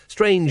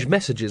 Strange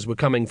messages were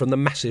coming from the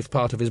massive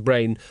part of his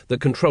brain that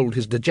controlled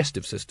his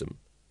digestive system.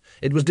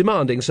 It was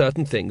demanding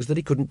certain things that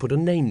he couldn't put a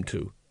name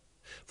to.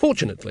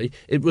 Fortunately,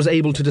 it was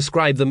able to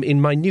describe them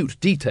in minute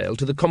detail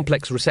to the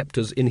complex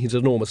receptors in his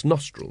enormous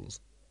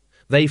nostrils.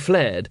 They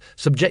flared,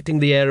 subjecting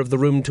the air of the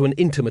room to an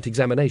intimate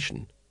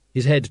examination.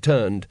 His head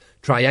turned,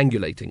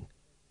 triangulating.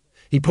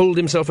 He pulled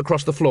himself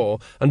across the floor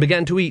and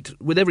began to eat,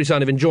 with every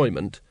sign of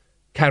enjoyment,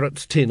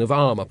 Carrot's tin of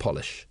armour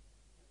polish.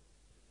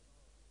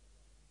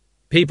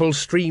 People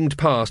streamed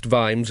past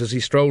Vimes as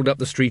he strolled up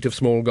the street of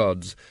small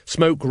gods.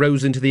 Smoke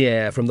rose into the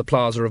air from the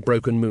plaza of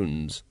broken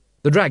moons.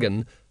 The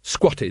dragon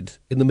squatted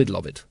in the middle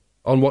of it,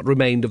 on what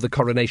remained of the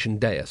coronation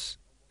dais.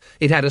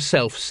 It had a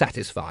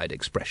self-satisfied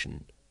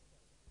expression.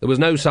 There was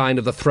no sign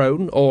of the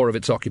throne or of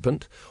its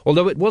occupant,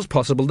 although it was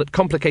possible that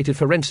complicated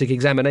forensic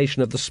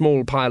examination of the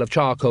small pile of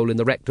charcoal in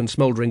the wrecked and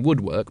smouldering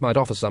woodwork might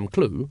offer some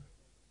clue.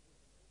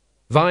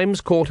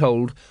 Vimes caught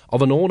hold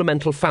of an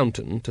ornamental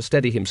fountain to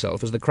steady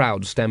himself as the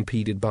crowd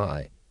stampeded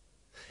by.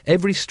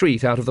 Every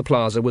street out of the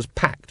plaza was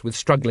packed with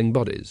struggling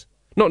bodies.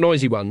 Not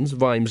noisy ones,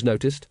 Vimes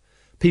noticed.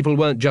 People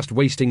weren't just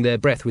wasting their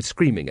breath with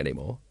screaming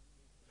anymore.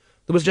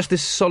 There was just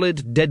this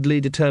solid,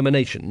 deadly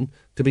determination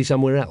to be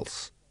somewhere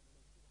else.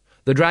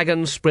 The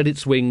dragon spread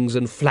its wings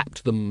and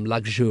flapped them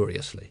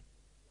luxuriously.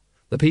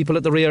 The people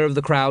at the rear of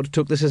the crowd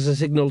took this as a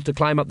signal to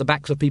climb up the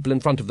backs of people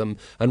in front of them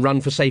and run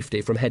for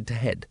safety from head to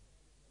head.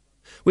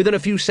 Within a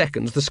few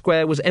seconds the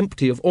square was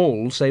empty of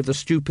all save the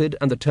stupid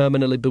and the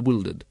terminally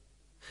bewildered.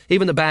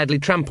 Even the badly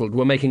trampled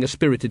were making a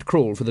spirited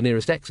crawl for the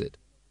nearest exit.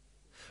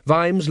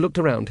 Vimes looked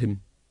around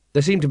him.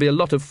 There seemed to be a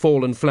lot of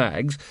fallen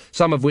flags,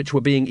 some of which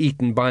were being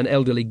eaten by an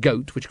elderly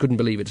goat which couldn't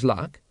believe its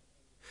luck.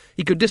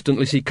 He could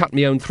distantly see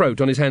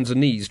Cut-Me-Own-Throat on his hands and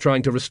knees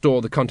trying to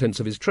restore the contents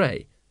of his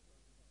tray.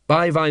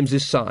 By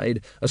Vimes's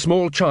side, a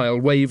small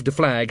child waved a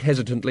flag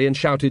hesitantly and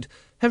shouted,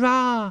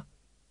 "Hurrah!"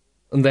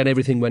 And then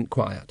everything went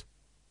quiet.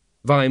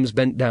 Vimes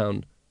bent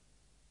down.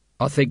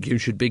 "I think you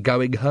should be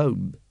going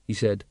home," he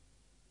said.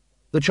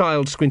 The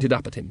child squinted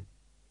up at him.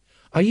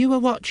 "Are you a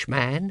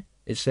watchman?"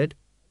 it said.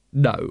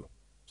 "No,"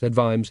 said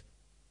Vimes.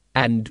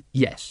 "And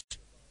yes."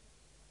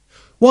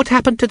 "What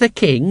happened to the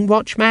king,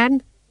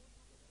 watchman?"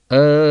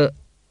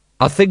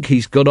 I think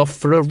he's gone off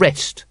for a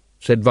rest,"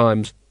 said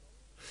Vimes.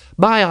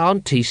 "My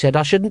auntie said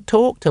I shouldn't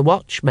talk to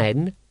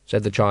watchmen,"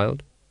 said the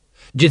child.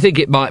 "Do you think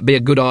it might be a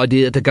good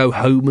idea to go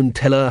home and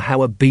tell her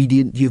how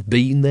obedient you've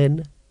been,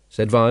 then?"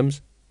 said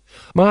Vimes.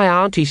 "My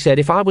auntie said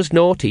if I was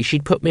naughty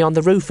she'd put me on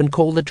the roof and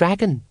call the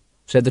dragon,"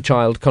 said the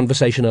child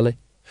conversationally.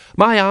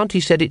 "My auntie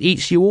said it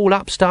eats you all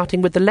up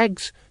starting with the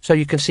legs, so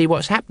you can see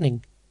what's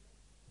happening."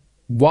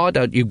 Why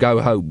don't you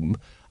go home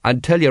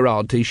and tell your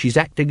auntie she's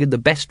acting in the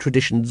best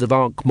traditions of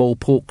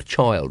Ankh-Morpork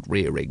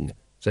child-rearing,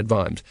 said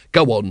Vimes.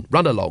 Go on,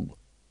 run along.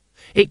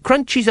 It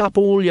crunches up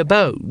all your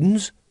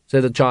bones,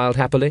 said the child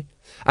happily,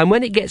 and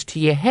when it gets to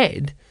your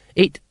head,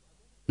 it—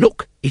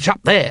 Look, it's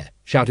up there,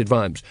 shouted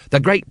Vimes. The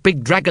great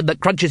big dragon that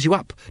crunches you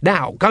up.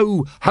 Now,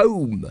 go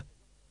home.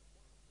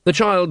 The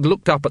child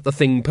looked up at the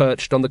thing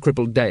perched on the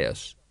crippled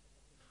dais.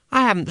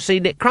 I haven't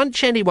seen it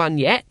crunch anyone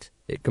yet,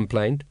 it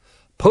complained.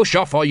 Push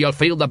off or you'll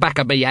feel the back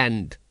of me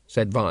hand,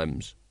 said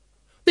Vimes.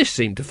 This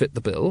seemed to fit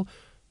the bill.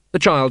 The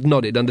child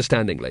nodded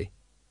understandingly.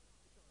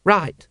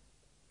 Right.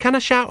 Can I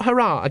shout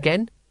hurrah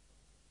again?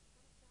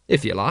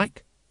 If you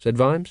like, said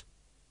Vimes.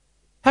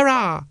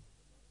 Hurrah!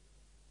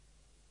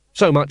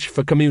 So much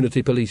for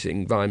community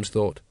policing, Vimes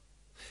thought.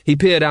 He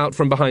peered out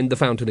from behind the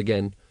fountain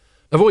again.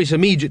 A voice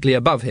immediately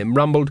above him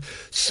rumbled,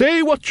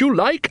 Say what you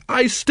like,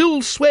 I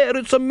still swear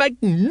it's a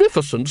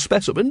magnificent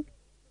specimen.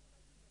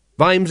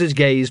 Vimes's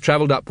gaze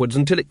travelled upwards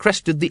until it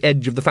crested the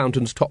edge of the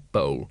fountain's top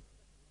bowl.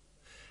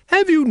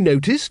 Have you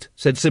noticed,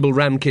 said Sybil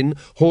Ramkin,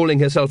 hauling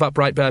herself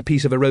upright by a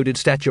piece of eroded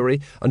statuary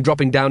and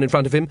dropping down in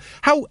front of him,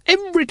 how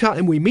every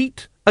time we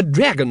meet, a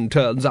dragon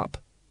turns up?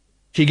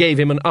 She gave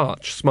him an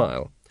arch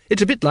smile.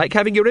 It's a bit like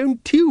having your own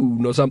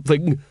tune or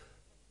something.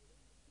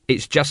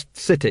 It's just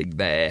sitting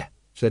there,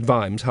 said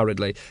Vimes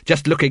hurriedly,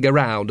 just looking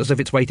around as if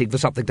it's waiting for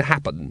something to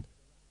happen.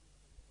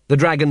 The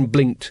dragon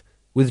blinked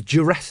with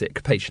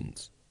Jurassic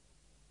patience.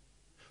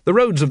 The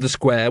roads of the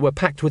square were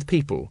packed with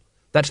people.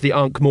 That's the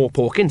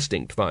Ankh-Morpork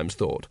instinct, Vimes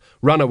thought.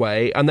 Run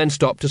away and then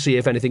stop to see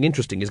if anything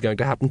interesting is going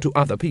to happen to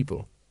other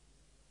people.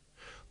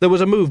 There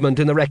was a movement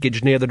in the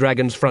wreckage near the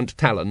dragon's front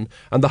talon,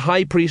 and the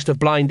high priest of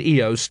blind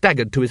Io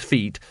staggered to his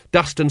feet,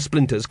 dust and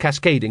splinters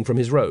cascading from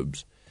his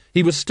robes.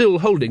 He was still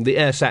holding the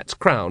ersatz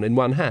crown in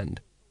one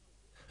hand.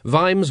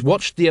 Vimes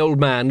watched the old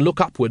man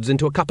look upwards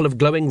into a couple of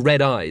glowing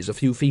red eyes a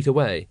few feet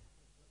away.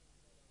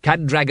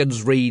 Can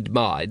dragons read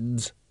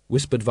minds?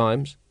 Whispered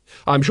Vimes.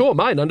 I'm sure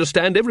mine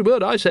understand every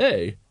word I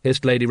say,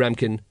 hissed Lady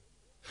Ramkin.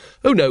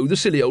 Oh no, the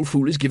silly old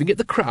fool is giving it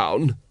the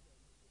crown.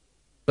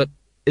 But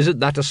isn't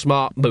that a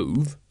smart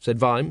move? Said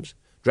Vimes.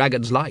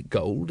 Dragons like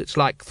gold. It's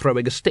like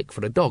throwing a stick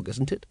for a dog,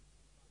 isn't it?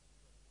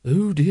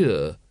 Oh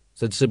dear,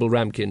 said Sybil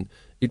Ramkin.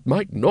 It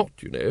might not,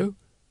 you know.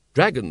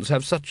 Dragons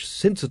have such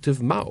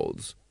sensitive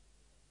mouths.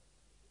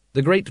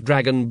 The great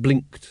dragon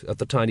blinked at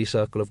the tiny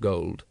circle of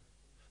gold.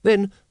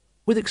 Then,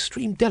 with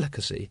extreme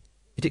delicacy,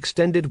 it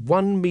extended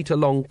 1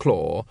 metre-long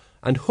claw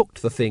and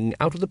hooked the thing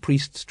out of the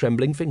priest's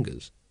trembling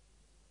fingers.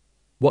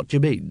 What do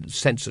you mean,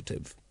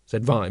 sensitive?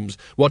 Said Vimes,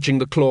 watching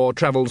the claw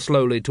travel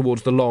slowly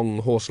towards the long,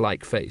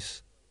 horse-like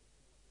face.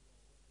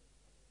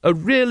 A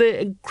really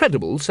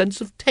incredible sense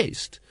of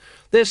taste.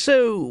 They're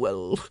so,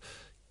 well,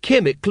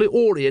 chemically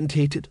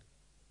orientated.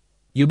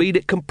 You mean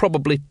it can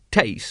probably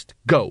taste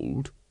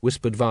gold?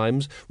 Whispered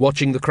Vimes,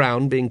 watching the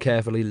crown being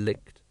carefully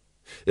licked.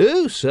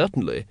 Oh,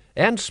 certainly,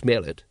 and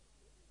smell it.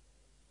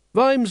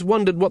 Vimes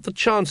wondered what the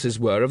chances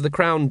were of the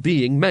crown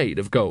being made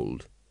of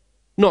gold.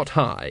 Not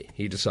high,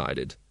 he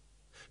decided.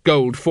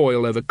 Gold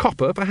foil over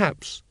copper,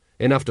 perhaps,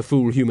 enough to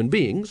fool human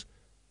beings.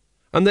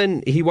 And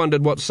then he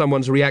wondered what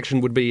someone's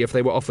reaction would be if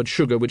they were offered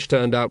sugar which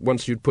turned out,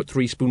 once you'd put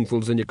 3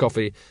 spoonfuls in your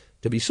coffee,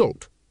 to be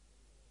salt.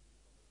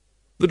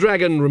 The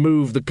dragon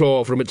removed the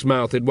claw from its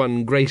mouth in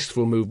one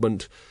graceful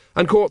movement,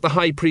 and caught the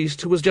high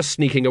priest, who was just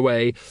sneaking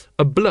away,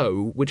 a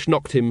blow which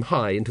knocked him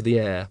high into the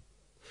air.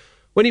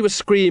 When he was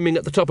screaming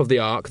at the top of the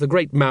ark, the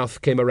great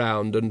mouth came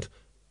around, and—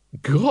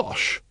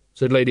 Gosh,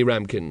 said Lady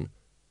Ramkin.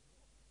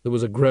 There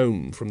was a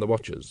groan from the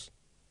watchers.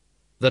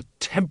 The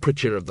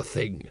temperature of the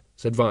thing,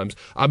 said Vimes.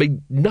 I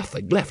mean,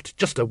 nothing left,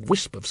 just a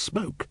wisp of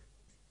smoke.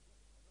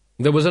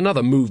 There was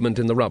another movement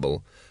in the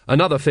rubble.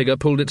 Another figure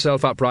pulled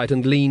itself upright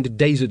and leaned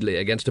dazedly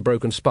against a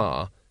broken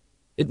spar.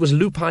 It was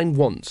lupine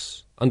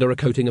once, under a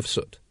coating of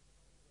soot.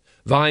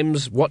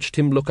 Vimes watched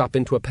him look up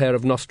into a pair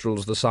of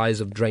nostrils the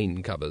size of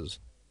drain covers.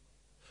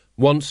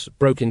 Once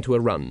broke into a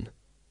run.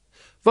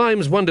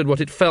 Vimes wondered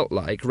what it felt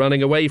like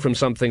running away from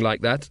something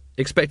like that,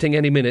 expecting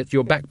any minute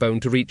your backbone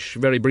to reach,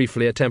 very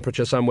briefly, a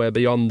temperature somewhere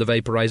beyond the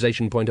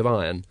vaporization point of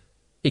iron.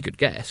 He could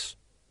guess.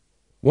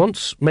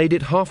 Once made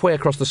it halfway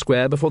across the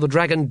square before the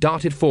dragon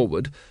darted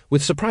forward,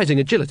 with surprising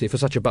agility for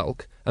such a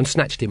bulk, and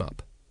snatched him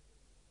up.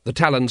 The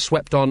talon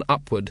swept on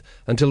upward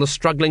until the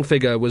struggling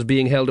figure was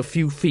being held a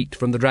few feet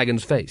from the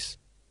dragon's face.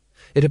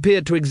 It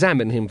appeared to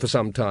examine him for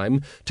some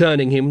time,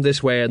 turning him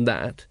this way and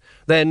that.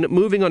 Then,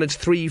 moving on its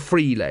 3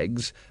 free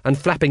legs, and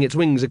flapping its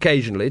wings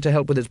occasionally to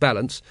help with its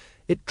balance,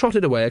 it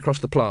trotted away across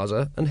the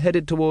plaza and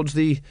headed towards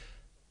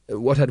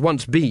what had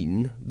once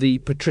been, the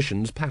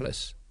Patrician's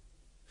palace.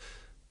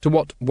 To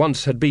what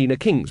once had been a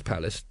king's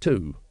palace,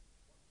 too.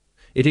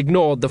 It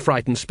ignored the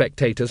frightened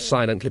spectators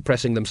silently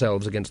pressing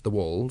themselves against the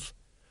walls.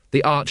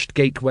 The arched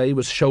gateway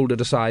was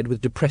shouldered aside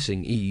with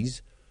depressing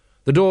ease.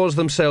 The doors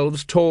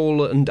themselves,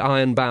 tall and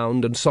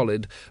iron-bound and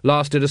solid,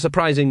 lasted a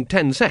surprising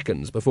 10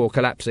 seconds before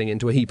collapsing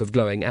into a heap of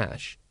glowing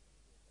ash.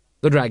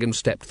 The dragon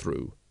stepped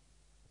through.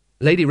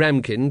 Lady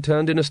Ramkin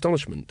turned in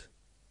astonishment.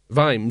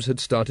 Vimes had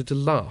started to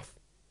laugh.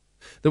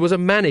 There was a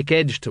manic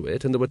edge to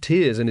it, and there were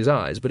tears in his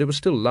eyes, but it was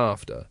still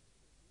laughter.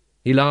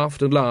 He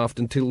laughed and laughed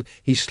until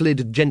he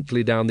slid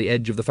gently down the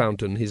edge of the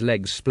fountain, his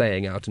legs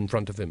splaying out in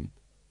front of him.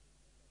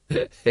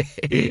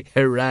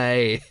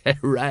 "Hooray!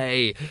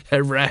 Hooray!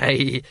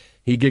 Hooray!"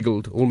 he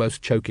giggled,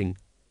 almost choking.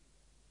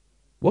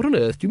 "What on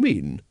earth do you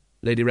mean?"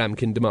 Lady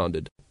Ramkin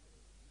demanded.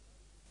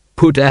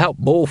 "Put out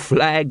more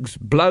flags,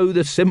 blow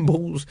the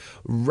cymbals,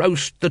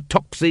 roast the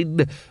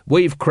tocsin.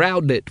 We've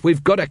crowned it.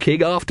 We've got a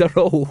king after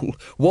all.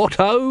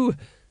 What-ho?"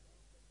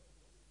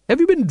 "Have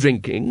you been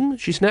drinking?"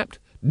 she snapped.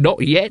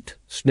 "Not yet,"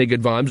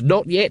 sniggered Vimes.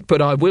 "Not yet,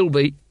 but I will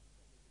be."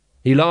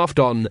 He laughed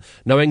on,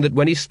 knowing that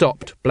when he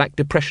stopped, black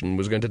depression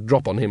was going to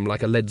drop on him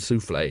like a lead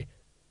souffle.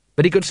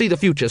 But he could see the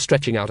future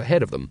stretching out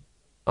ahead of them.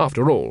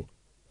 After all,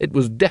 it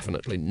was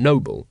definitely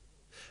noble.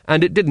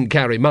 And it didn't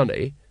carry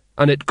money,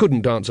 and it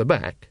couldn't answer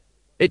back.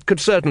 It could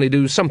certainly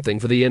do something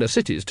for the inner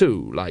cities,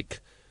 too, like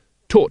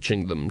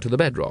torching them to the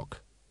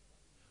bedrock.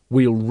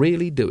 We'll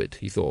really do it,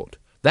 he thought.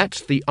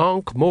 That's the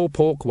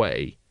Ankh-Morpork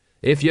way.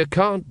 If you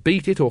can't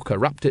beat it or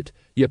corrupt it,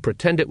 you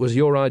pretend it was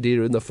your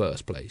idea in the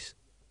first place.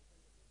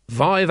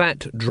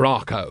 Vivat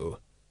Draco!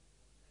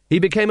 He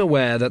became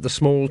aware that the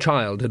small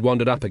child had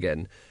wandered up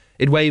again.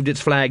 It waved its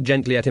flag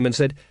gently at him and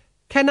said,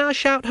 "Can I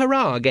shout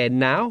hurrah again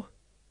now?"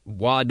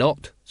 "Why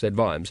not?" said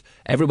Vimes.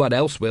 "Everyone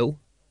else will."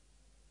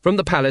 From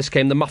the palace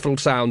came the muffled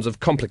sounds of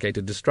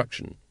complicated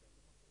destruction.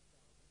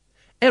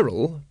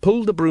 Errol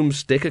pulled the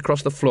broomstick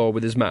across the floor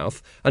with his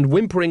mouth, and,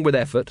 whimpering with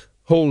effort,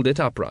 hauled it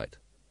upright.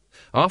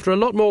 After a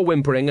lot more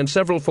whimpering and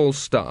several false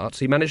starts,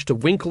 he managed to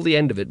winkle the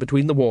end of it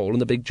between the wall and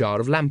the big jar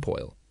of lamp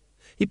oil.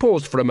 He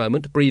paused for a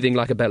moment, breathing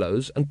like a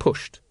bellows, and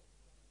pushed.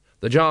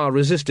 The jar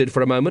resisted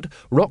for a moment,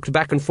 rocked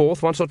back and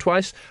forth once or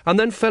twice, and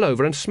then fell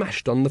over and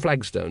smashed on the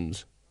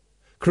flagstones.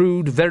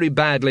 Crude, very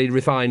badly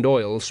refined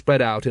oil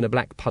spread out in a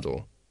black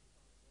puddle.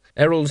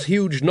 Errol's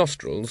huge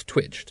nostrils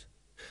twitched.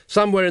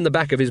 Somewhere in the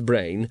back of his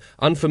brain,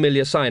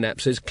 unfamiliar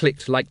synapses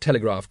clicked like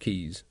telegraph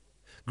keys.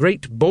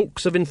 Great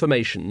bulks of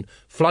information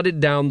flooded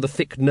down the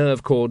thick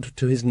nerve cord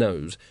to his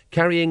nose,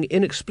 carrying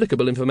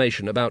inexplicable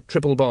information about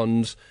triple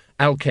bonds,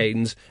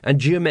 alkanes, and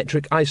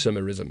geometric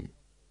isomerism.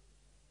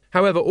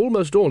 However,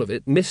 almost all of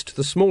it missed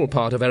the small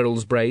part of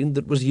Errol's brain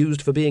that was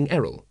used for being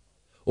Errol.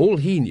 All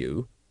he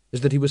knew is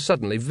that he was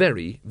suddenly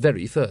very,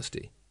 very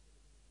thirsty.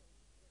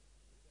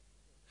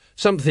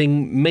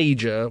 Something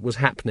major was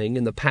happening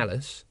in the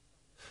palace.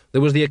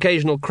 There was the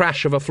occasional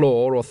crash of a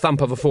floor or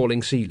thump of a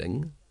falling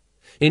ceiling.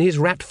 In his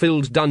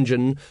rat-filled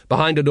dungeon,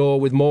 behind a door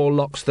with more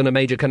locks than a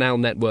major canal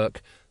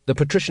network, the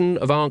Patrician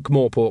of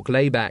Ankh-Morpork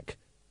lay back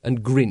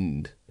and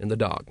grinned in the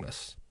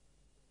darkness.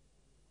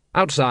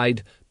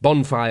 Outside,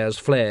 bonfires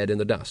flared in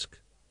the dusk.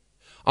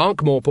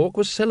 Ankh-Morpork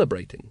was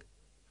celebrating.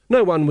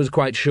 No one was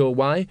quite sure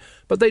why,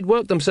 but they'd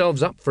worked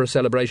themselves up for a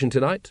celebration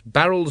tonight.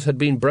 Barrels had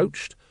been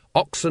broached,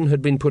 oxen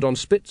had been put on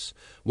spits,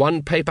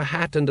 one paper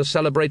hat and a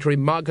celebratory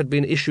mug had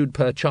been issued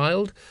per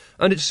child,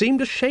 and it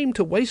seemed a shame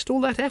to waste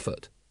all that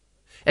effort.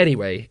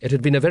 Anyway, it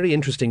had been a very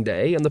interesting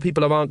day, and the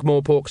people of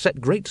Ankh-Morpork set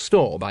great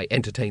store by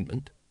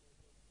entertainment.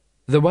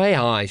 "The way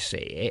I see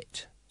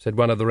it," said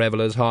one of the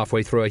revellers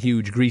halfway through a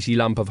huge greasy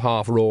lump of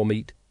half-raw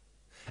meat,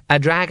 "a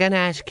dragon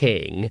as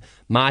king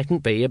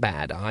mightn't be a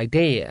bad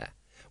idea,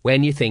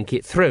 when you think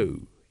it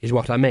through, is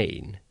what I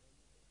mean."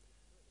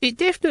 "It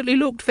definitely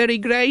looked very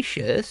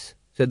gracious,"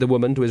 said the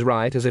woman to his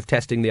right, as if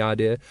testing the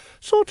idea.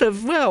 "Sort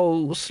of,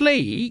 well,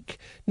 sleek,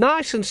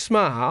 nice and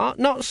smart,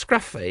 not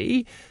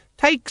scruffy,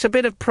 takes a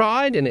bit of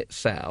pride in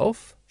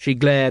itself." She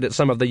glared at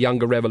some of the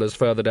younger revellers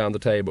further down the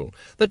table.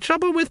 "The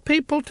trouble with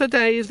people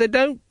today is they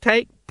don't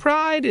take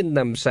pride in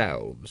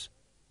themselves."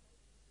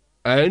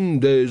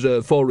 "And there's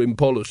a foreign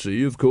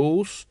policy, of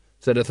course,"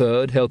 said a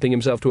third, helping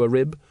himself to a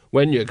rib,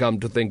 "when you come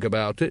to think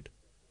about it."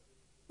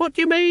 "What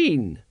do you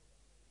mean?"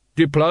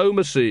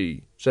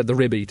 "Diplomacy," said the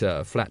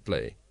rib-eater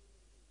flatly.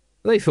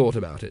 They thought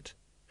about it,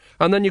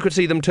 and then you could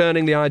see them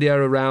turning the idea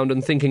around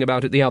and thinking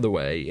about it the other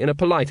way, in a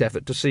polite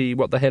effort to see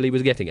what the hell he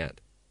was getting at.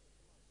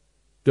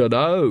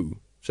 "Dunno,"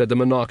 said the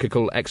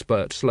monarchical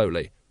expert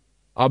slowly.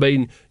 "I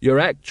mean, your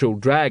actual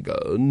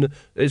dragon,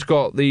 it's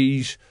got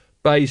these,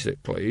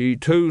 basically,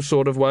 two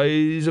sort of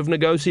ways of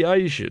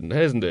negotiation,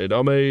 hasn't it?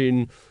 I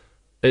mean,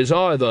 it's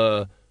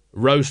either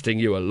roasting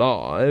you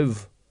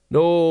alive,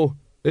 nor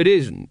it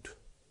isn't.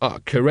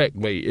 Correct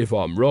me if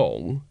I'm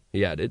wrong,"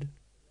 he added.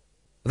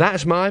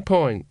 "That's my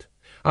point.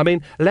 I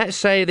mean, let's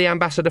say the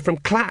ambassador from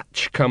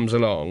Clutch comes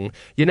along.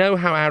 You know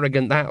how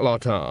arrogant that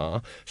lot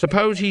are.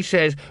 Suppose he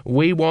says,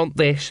 'We want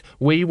this,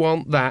 we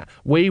want that,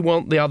 we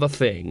want the other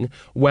thing.'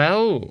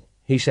 Well,"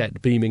 he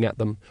said, beaming at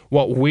them,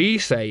 "what we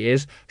say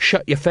is,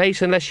 'Shut your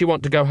face unless you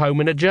want to go home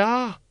in a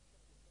jar.'"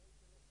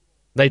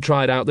 They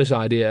tried out this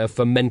idea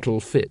for mental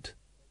fit.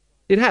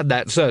 It had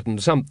that certain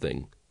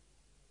something.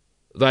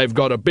 "They've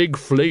got a big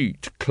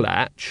fleet,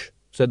 Clutch,"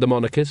 said the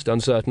monarchist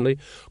uncertainly.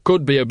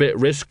 "Could be a bit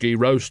risky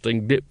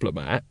roasting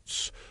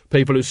diplomats.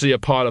 People who see a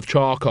pile of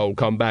charcoal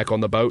come back on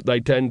the boat, they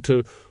tend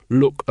to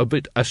look a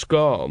bit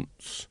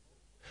askance."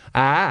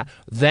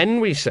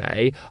 "Then we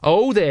say,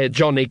 'Oh there,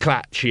 Johnny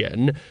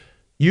Clutchian,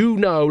 You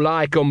know,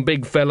 like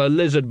big fella,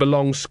 lizard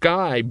belong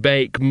sky,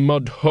 bake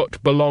mud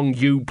hut belong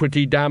you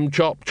pretty damn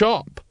chop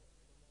chop.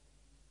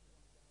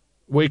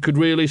 We could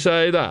really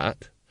say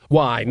that?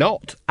 Why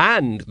not?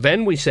 And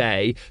then we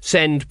say,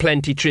 send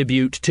plenty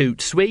tribute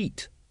toot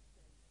sweet.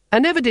 I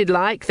never did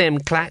like them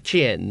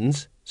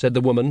Clatchians, said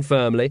the woman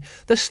firmly.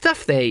 The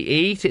stuff they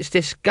eat, it's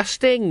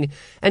disgusting,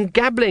 and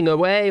gabbling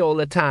away all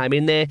the time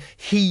in their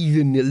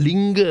heathen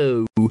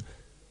lingo.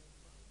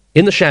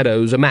 In the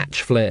shadows a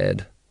match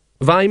flared.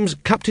 Vimes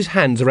cupped his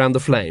hands around the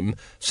flame,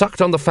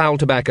 sucked on the foul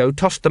tobacco,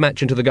 tossed the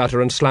match into the gutter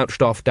and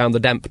slouched off down the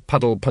damp,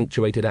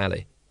 puddle-punctuated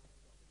alley.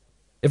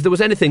 If there was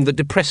anything that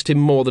depressed him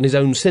more than his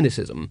own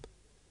cynicism,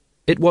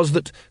 it was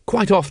that,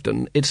 quite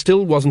often, it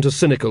still wasn't as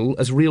cynical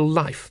as real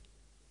life.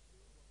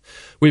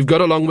 We've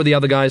got along with the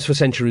other guys for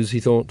centuries, he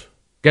thought.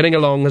 Getting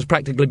along has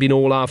practically been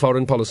all our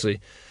foreign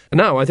policy. And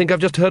now I think I've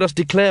just heard us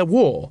declare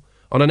war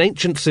on an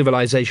ancient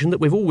civilization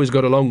that we've always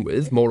got along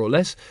with, more or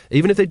less,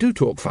 even if they do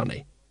talk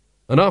funny.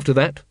 And after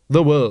that,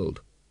 the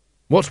world.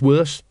 What's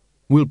worse,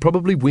 we'll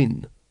probably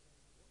win.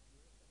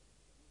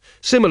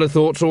 Similar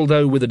thoughts,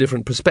 although with a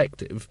different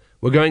perspective,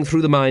 were going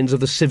through the minds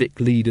of the civic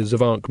leaders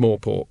of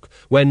Ankh-Morpork,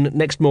 when,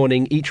 next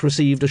morning, each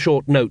received a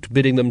short note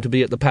bidding them to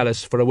be at the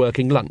palace for a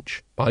working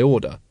lunch, by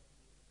order.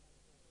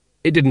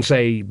 It didn't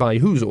say by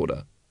whose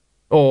order,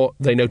 or,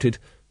 they noted,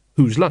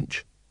 whose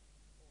lunch.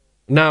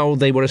 Now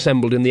they were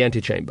assembled in the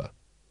antechamber,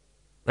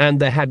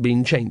 and there had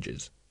been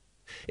changes.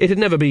 It had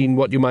never been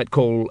what you might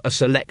call a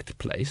select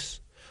place.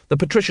 The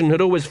patrician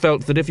had always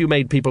felt that if you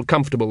made people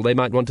comfortable they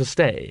might want to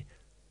stay.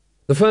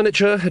 The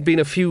furniture had been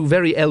a few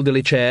very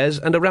elderly chairs,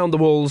 and around the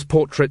walls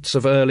portraits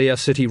of earlier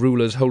city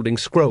rulers holding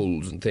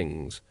scrolls and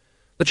things.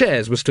 The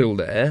chairs were still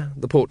there,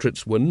 the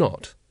portraits were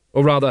not.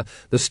 Or rather,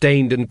 the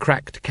stained and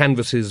cracked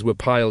canvases were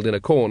piled in a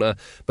corner,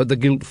 but the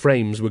gilt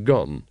frames were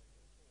gone.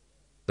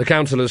 The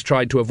councillors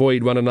tried to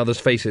avoid one another's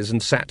faces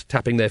and sat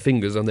tapping their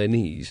fingers on their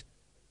knees.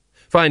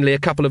 Finally, a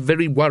couple of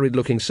very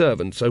worried-looking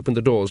servants opened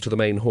the doors to the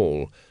main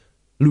hall.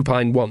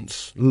 Lupine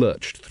once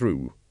lurched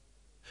through.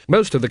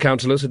 Most of the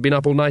councillors had been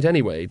up all night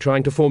anyway,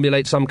 trying to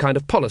formulate some kind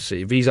of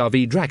policy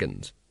vis-à-vis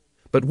dragons.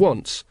 But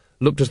once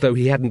looked as though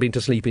he hadn't been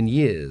to sleep in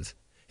years.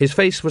 His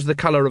face was the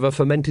colour of a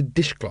fermented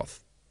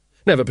dishcloth.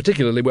 Never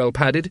particularly well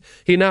padded,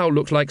 he now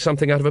looked like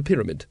something out of a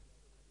pyramid.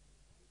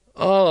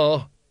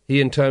 "Ah," he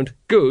intoned,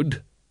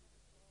 "good.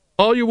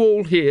 Are you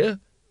all here?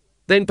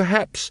 Then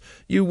perhaps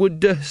you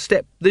would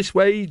step this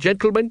way,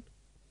 gentlemen?"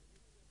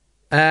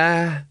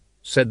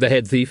 Said the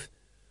head thief.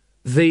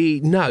 The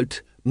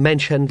note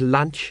mentioned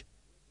lunch.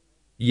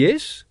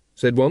 "Yes,"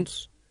 said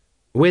Once.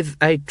 With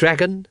a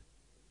dragon?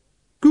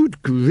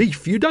 "Good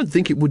grief, you don't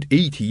think it would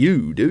eat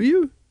you, do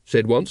you?"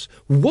 said Once.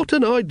 "What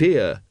an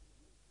idea!"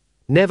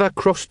 Never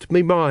crossed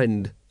me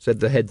mind,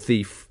 said the head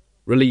thief,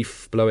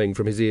 relief blowing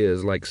from his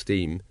ears like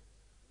steam.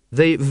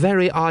 The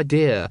very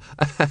idea.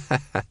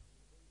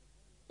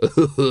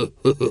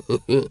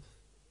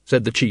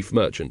 said the chief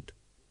merchant.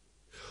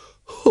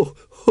 Ho,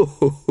 ho,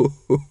 ho, ho,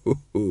 ho,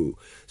 ho,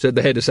 said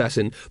the head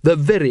assassin. The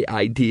very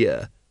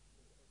idea.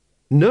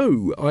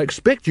 No, I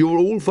expect you're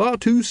all far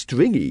too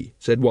stringy,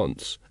 said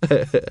Once.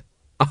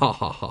 Ah ha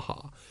ha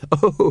ha.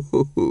 Oh, ho,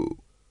 ho, ho.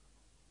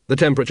 The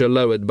temperature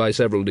lowered by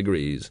several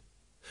degrees.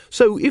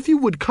 So if you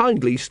would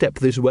kindly step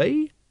this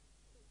way.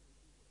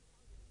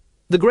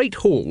 The great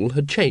hall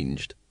had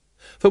changed.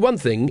 For one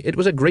thing, it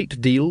was a great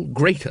deal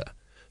greater.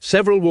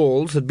 Several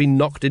walls had been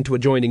knocked into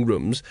adjoining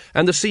rooms,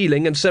 and the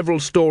ceiling and several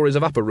stories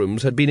of upper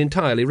rooms had been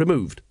entirely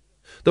removed.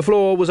 The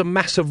floor was a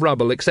mass of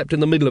rubble, except in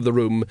the middle of the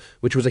room,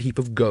 which was a heap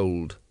of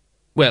gold.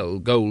 Well,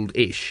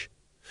 gold-ish.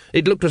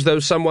 It looked as though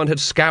someone had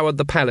scoured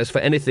the palace for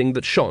anything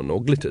that shone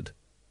or glittered.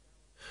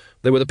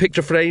 There were the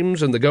picture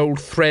frames and the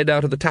gold thread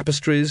out of the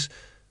tapestries,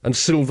 and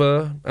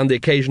silver, and the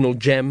occasional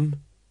gem.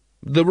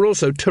 There were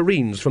also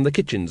tureens from the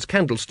kitchens,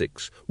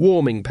 candlesticks,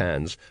 warming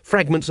pans,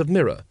 fragments of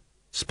mirror,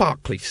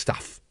 sparkly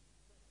stuff.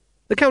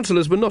 The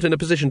councillors were not in a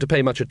position to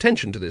pay much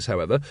attention to this,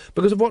 however,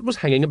 because of what was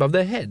hanging above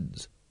their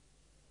heads.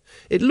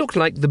 It looked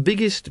like the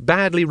biggest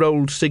badly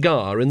rolled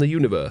cigar in the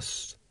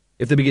universe,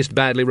 if the biggest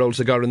badly rolled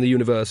cigar in the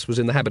universe was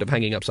in the habit of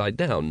hanging upside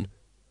down.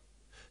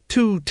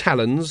 2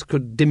 talons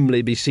could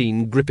dimly be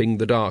seen gripping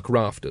the dark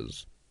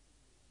rafters.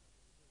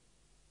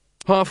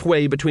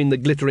 Halfway between the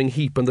glittering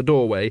heap and the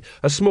doorway,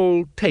 a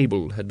small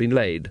table had been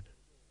laid.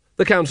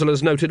 The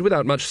councillors noted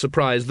without much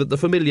surprise that the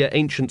familiar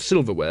ancient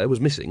silverware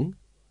was missing.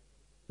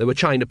 There were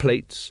china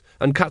plates,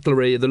 and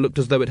cutlery that looked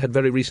as though it had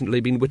very recently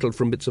been whittled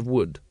from bits of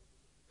wood.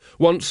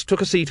 Once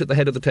took a seat at the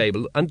head of the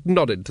table, and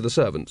nodded to the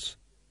servants.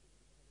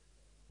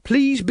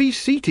 "Please be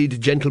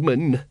seated,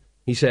 gentlemen,"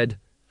 he said.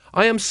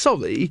 "I am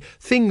sorry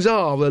things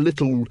are a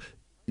little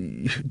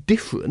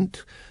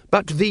different,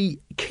 but the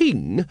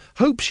King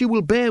hopes you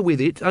will bear with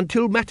it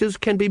until matters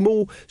can be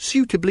more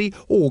suitably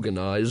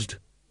organised."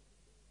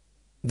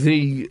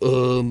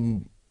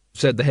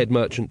 Said the head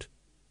merchant.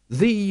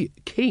 "The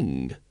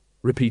King,"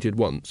 repeated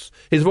Once.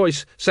 His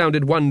voice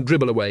sounded one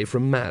dribble away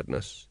from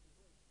madness.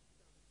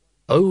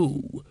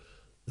 "Oh,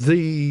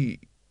 the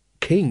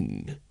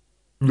King.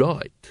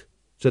 Right,"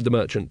 said the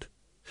merchant.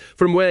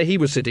 From where he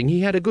was sitting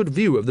he had a good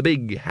view of the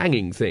big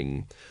hanging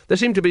thing. There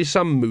seemed to be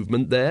some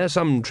movement there,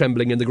 some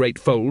trembling in the great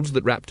folds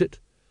that wrapped it.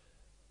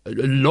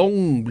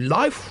 "Long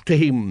life to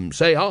him,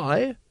 say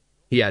I,"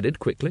 he added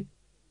quickly.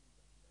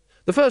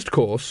 The first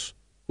course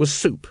was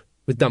soup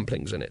with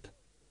dumplings in it.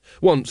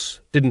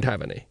 Once didn't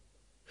have any.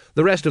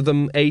 The rest of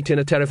them ate in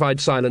a terrified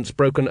silence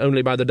broken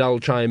only by the dull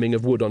chiming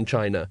of wood on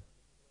china.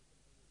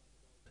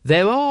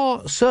 "There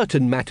are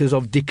certain matters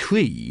of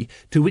decree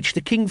to which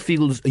the king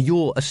feels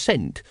your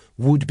assent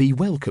would be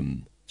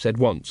welcome," said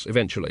Once,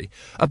 eventually.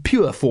 "A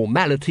pure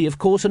formality, of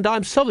course, and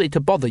I'm sorry to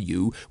bother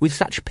you with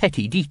such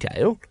petty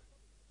detail."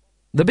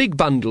 The big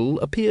bundle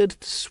appeared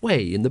to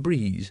sway in the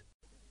breeze.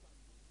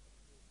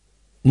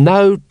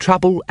 "No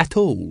trouble at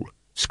all,"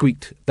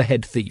 squeaked the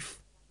head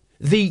thief.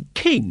 "The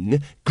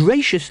king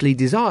graciously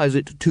desires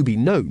it to be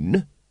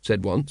known,"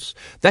 said Once,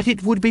 "that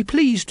it would be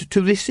pleased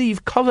to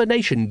receive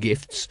coronation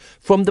gifts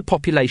from the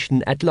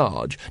population at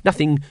large.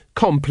 Nothing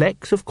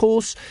complex, of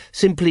course,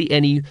 simply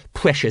any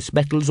precious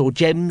metals or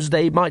gems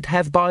they might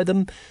have by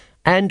them,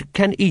 and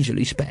can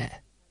easily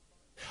spare.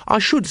 I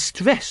should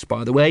stress,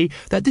 by the way,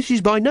 that this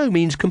is by no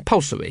means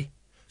compulsory.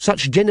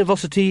 Such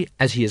generosity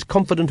as he is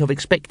confident of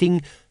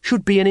expecting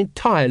should be an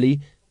entirely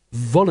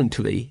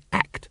voluntary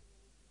act."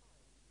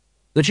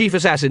 The chief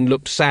assassin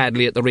looked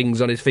sadly at the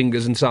rings on his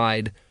fingers and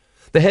sighed.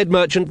 The head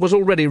merchant was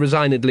already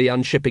resignedly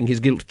unshipping his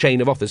gilt chain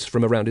of office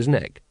from around his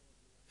neck.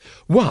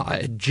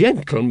 "Why,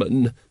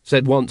 gentlemen,"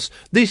 said Once,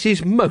 "this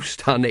is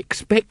most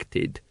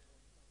unexpected."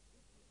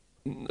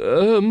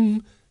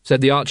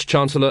 Said the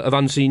Arch-Chancellor of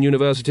Unseen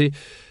University,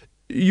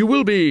 "you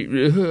will be,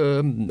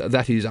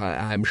 that is,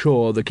 I am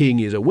sure the king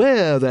is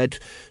aware that,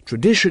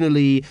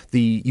 traditionally,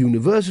 the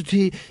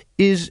university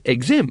is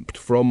exempt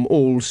from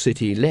all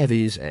city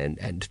levies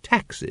and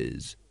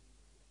taxes."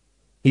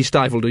 He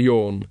stifled a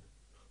yawn.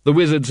 The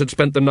wizards had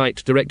spent the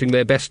night directing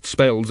their best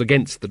spells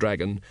against the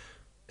dragon.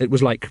 It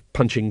was like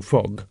punching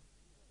fog.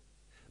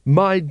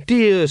 "My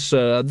dear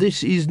sir,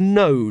 this is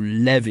no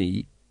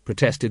levy,"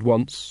 protested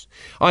Once.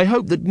 "I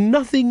hope that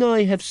nothing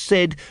I have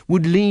said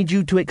would lead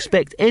you to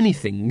expect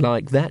anything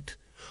like that.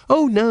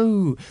 Oh,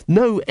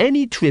 no,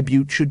 any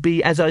tribute should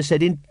be, as I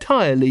said,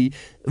 entirely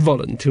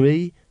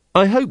voluntary.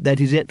 I hope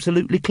that is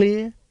absolutely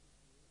clear."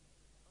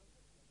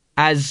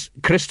 "As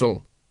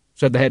crystal,"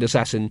 said the head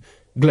assassin,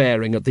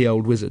 glaring at the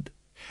old wizard.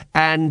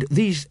 "And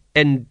these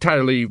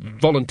entirely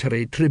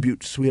voluntary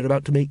tributes we are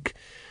about to make,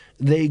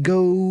 they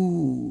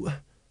go—"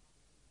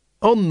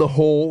 "On the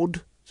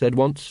hoard," said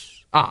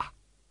Once. "Ah.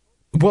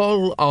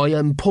 While I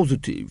am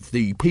positive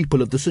the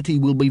people of the city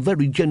will be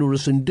very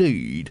generous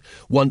indeed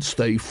once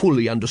they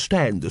fully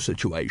understand the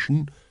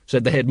situation,"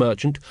 said the head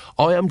merchant,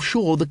 "I am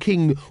sure the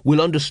king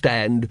will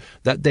understand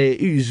that there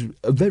is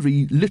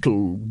very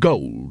little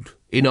gold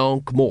in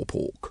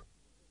Ankh-Morpork."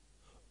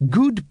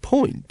 "Good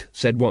point,"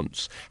 said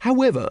Once.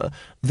 "However,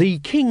 the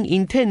king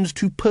intends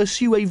to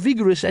pursue a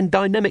vigorous and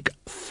dynamic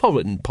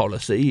foreign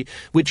policy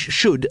which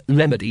should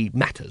remedy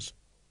matters."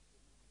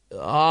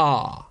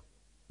 "Ah,"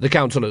 the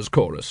councillors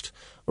chorused,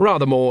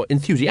 rather more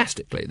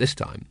enthusiastically this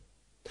time.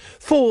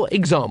 "For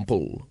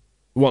example,"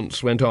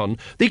 Once went on,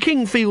 "the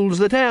king feels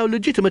that our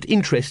legitimate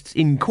interests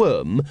in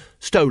Quirm,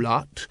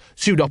 Stolat,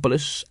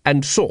 Pseudopolis,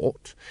 and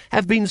Sort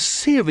have been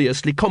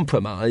seriously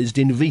compromised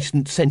in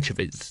recent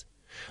centuries.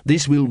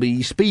 This will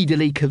be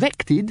speedily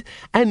corrected,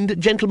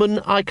 and, gentlemen,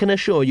 I can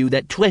assure you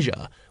that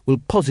treasure will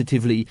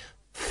positively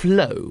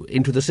flow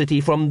into the city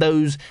from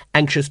those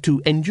anxious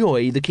to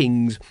enjoy the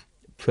king's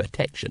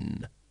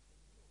protection."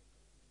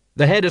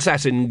 The head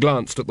assassin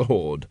glanced at the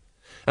hoard.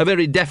 A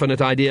very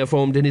definite idea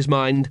formed in his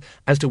mind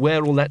as to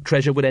where all that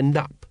treasure would end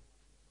up.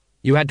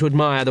 You had to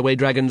admire the way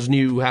dragons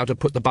knew how to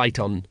put the bite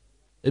on.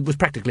 It was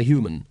practically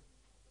human.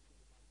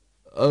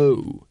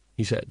 "Oh,"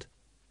 he said.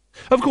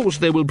 "Of course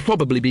there will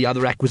probably be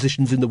other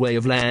acquisitions in the way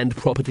of land,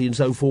 property, and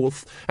so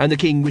forth, and the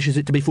king wishes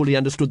it to be fully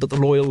understood that the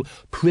loyal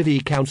privy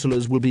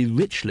councillors will be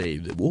richly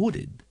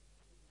rewarded."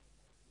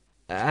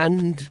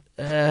 "And,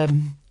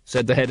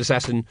 said the head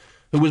assassin,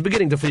 who was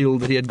beginning to feel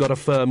that he had got a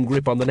firm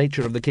grip on the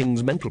nature of the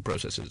king's mental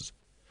processes.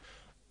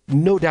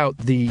 "No doubt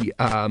the,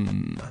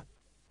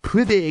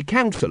 privy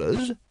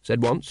councillors,"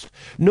 said Once,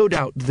 "no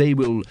doubt they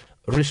will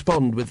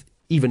respond with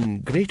even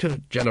greater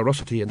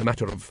generosity in the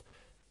matter of,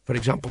 for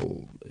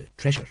example,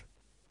 treasure."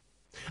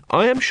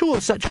 "I am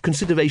sure such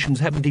considerations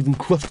haven't even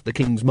crossed the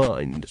king's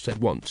mind," said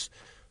Once,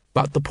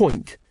 "but the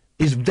point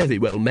is very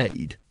well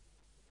made.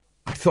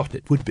 I thought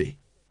it would be."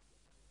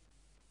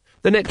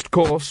 The next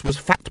course was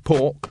fat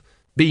pork,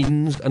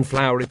 beans, and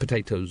floury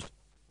potatoes.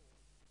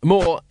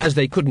 More, as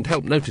they couldn't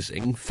help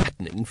noticing,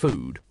 fattening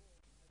food.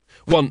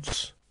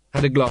 Once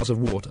had a glass of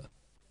water.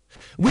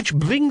 Which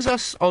brings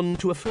us on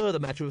to a further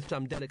matter of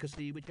some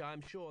delicacy, which I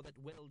am sure that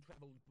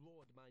well-travelled,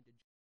 broad-minded